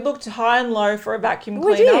emoji? So we looked high and low for a vacuum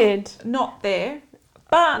We cleaner. did. Not there.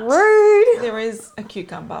 But Rude. there is a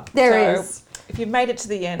cucumber. There so is. If you've made it to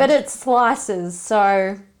the end, But it slices,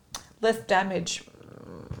 so... less damage.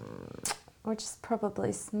 Which is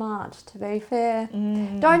probably smart, to be fair.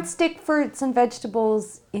 Don't stick fruits and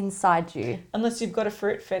vegetables inside you. Unless you've got a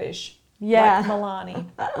fruit fetish. Yeah. Like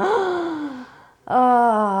Milani.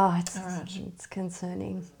 Oh, it's, All right. it's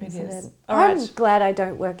concerning, It isn't is. it? All I'm right. glad I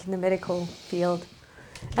don't work in the medical field.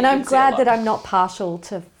 And You I'm can see a glad lot. that I'm not partial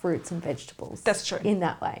to fruits and vegetables. That's true. In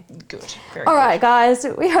that way. Good. Very All good. right, guys.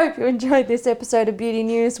 We hope you enjoyed this episode of Beauty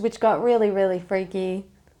News, which got really, really freaky.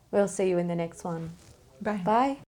 We'll see you in the next one. Bye. Bye.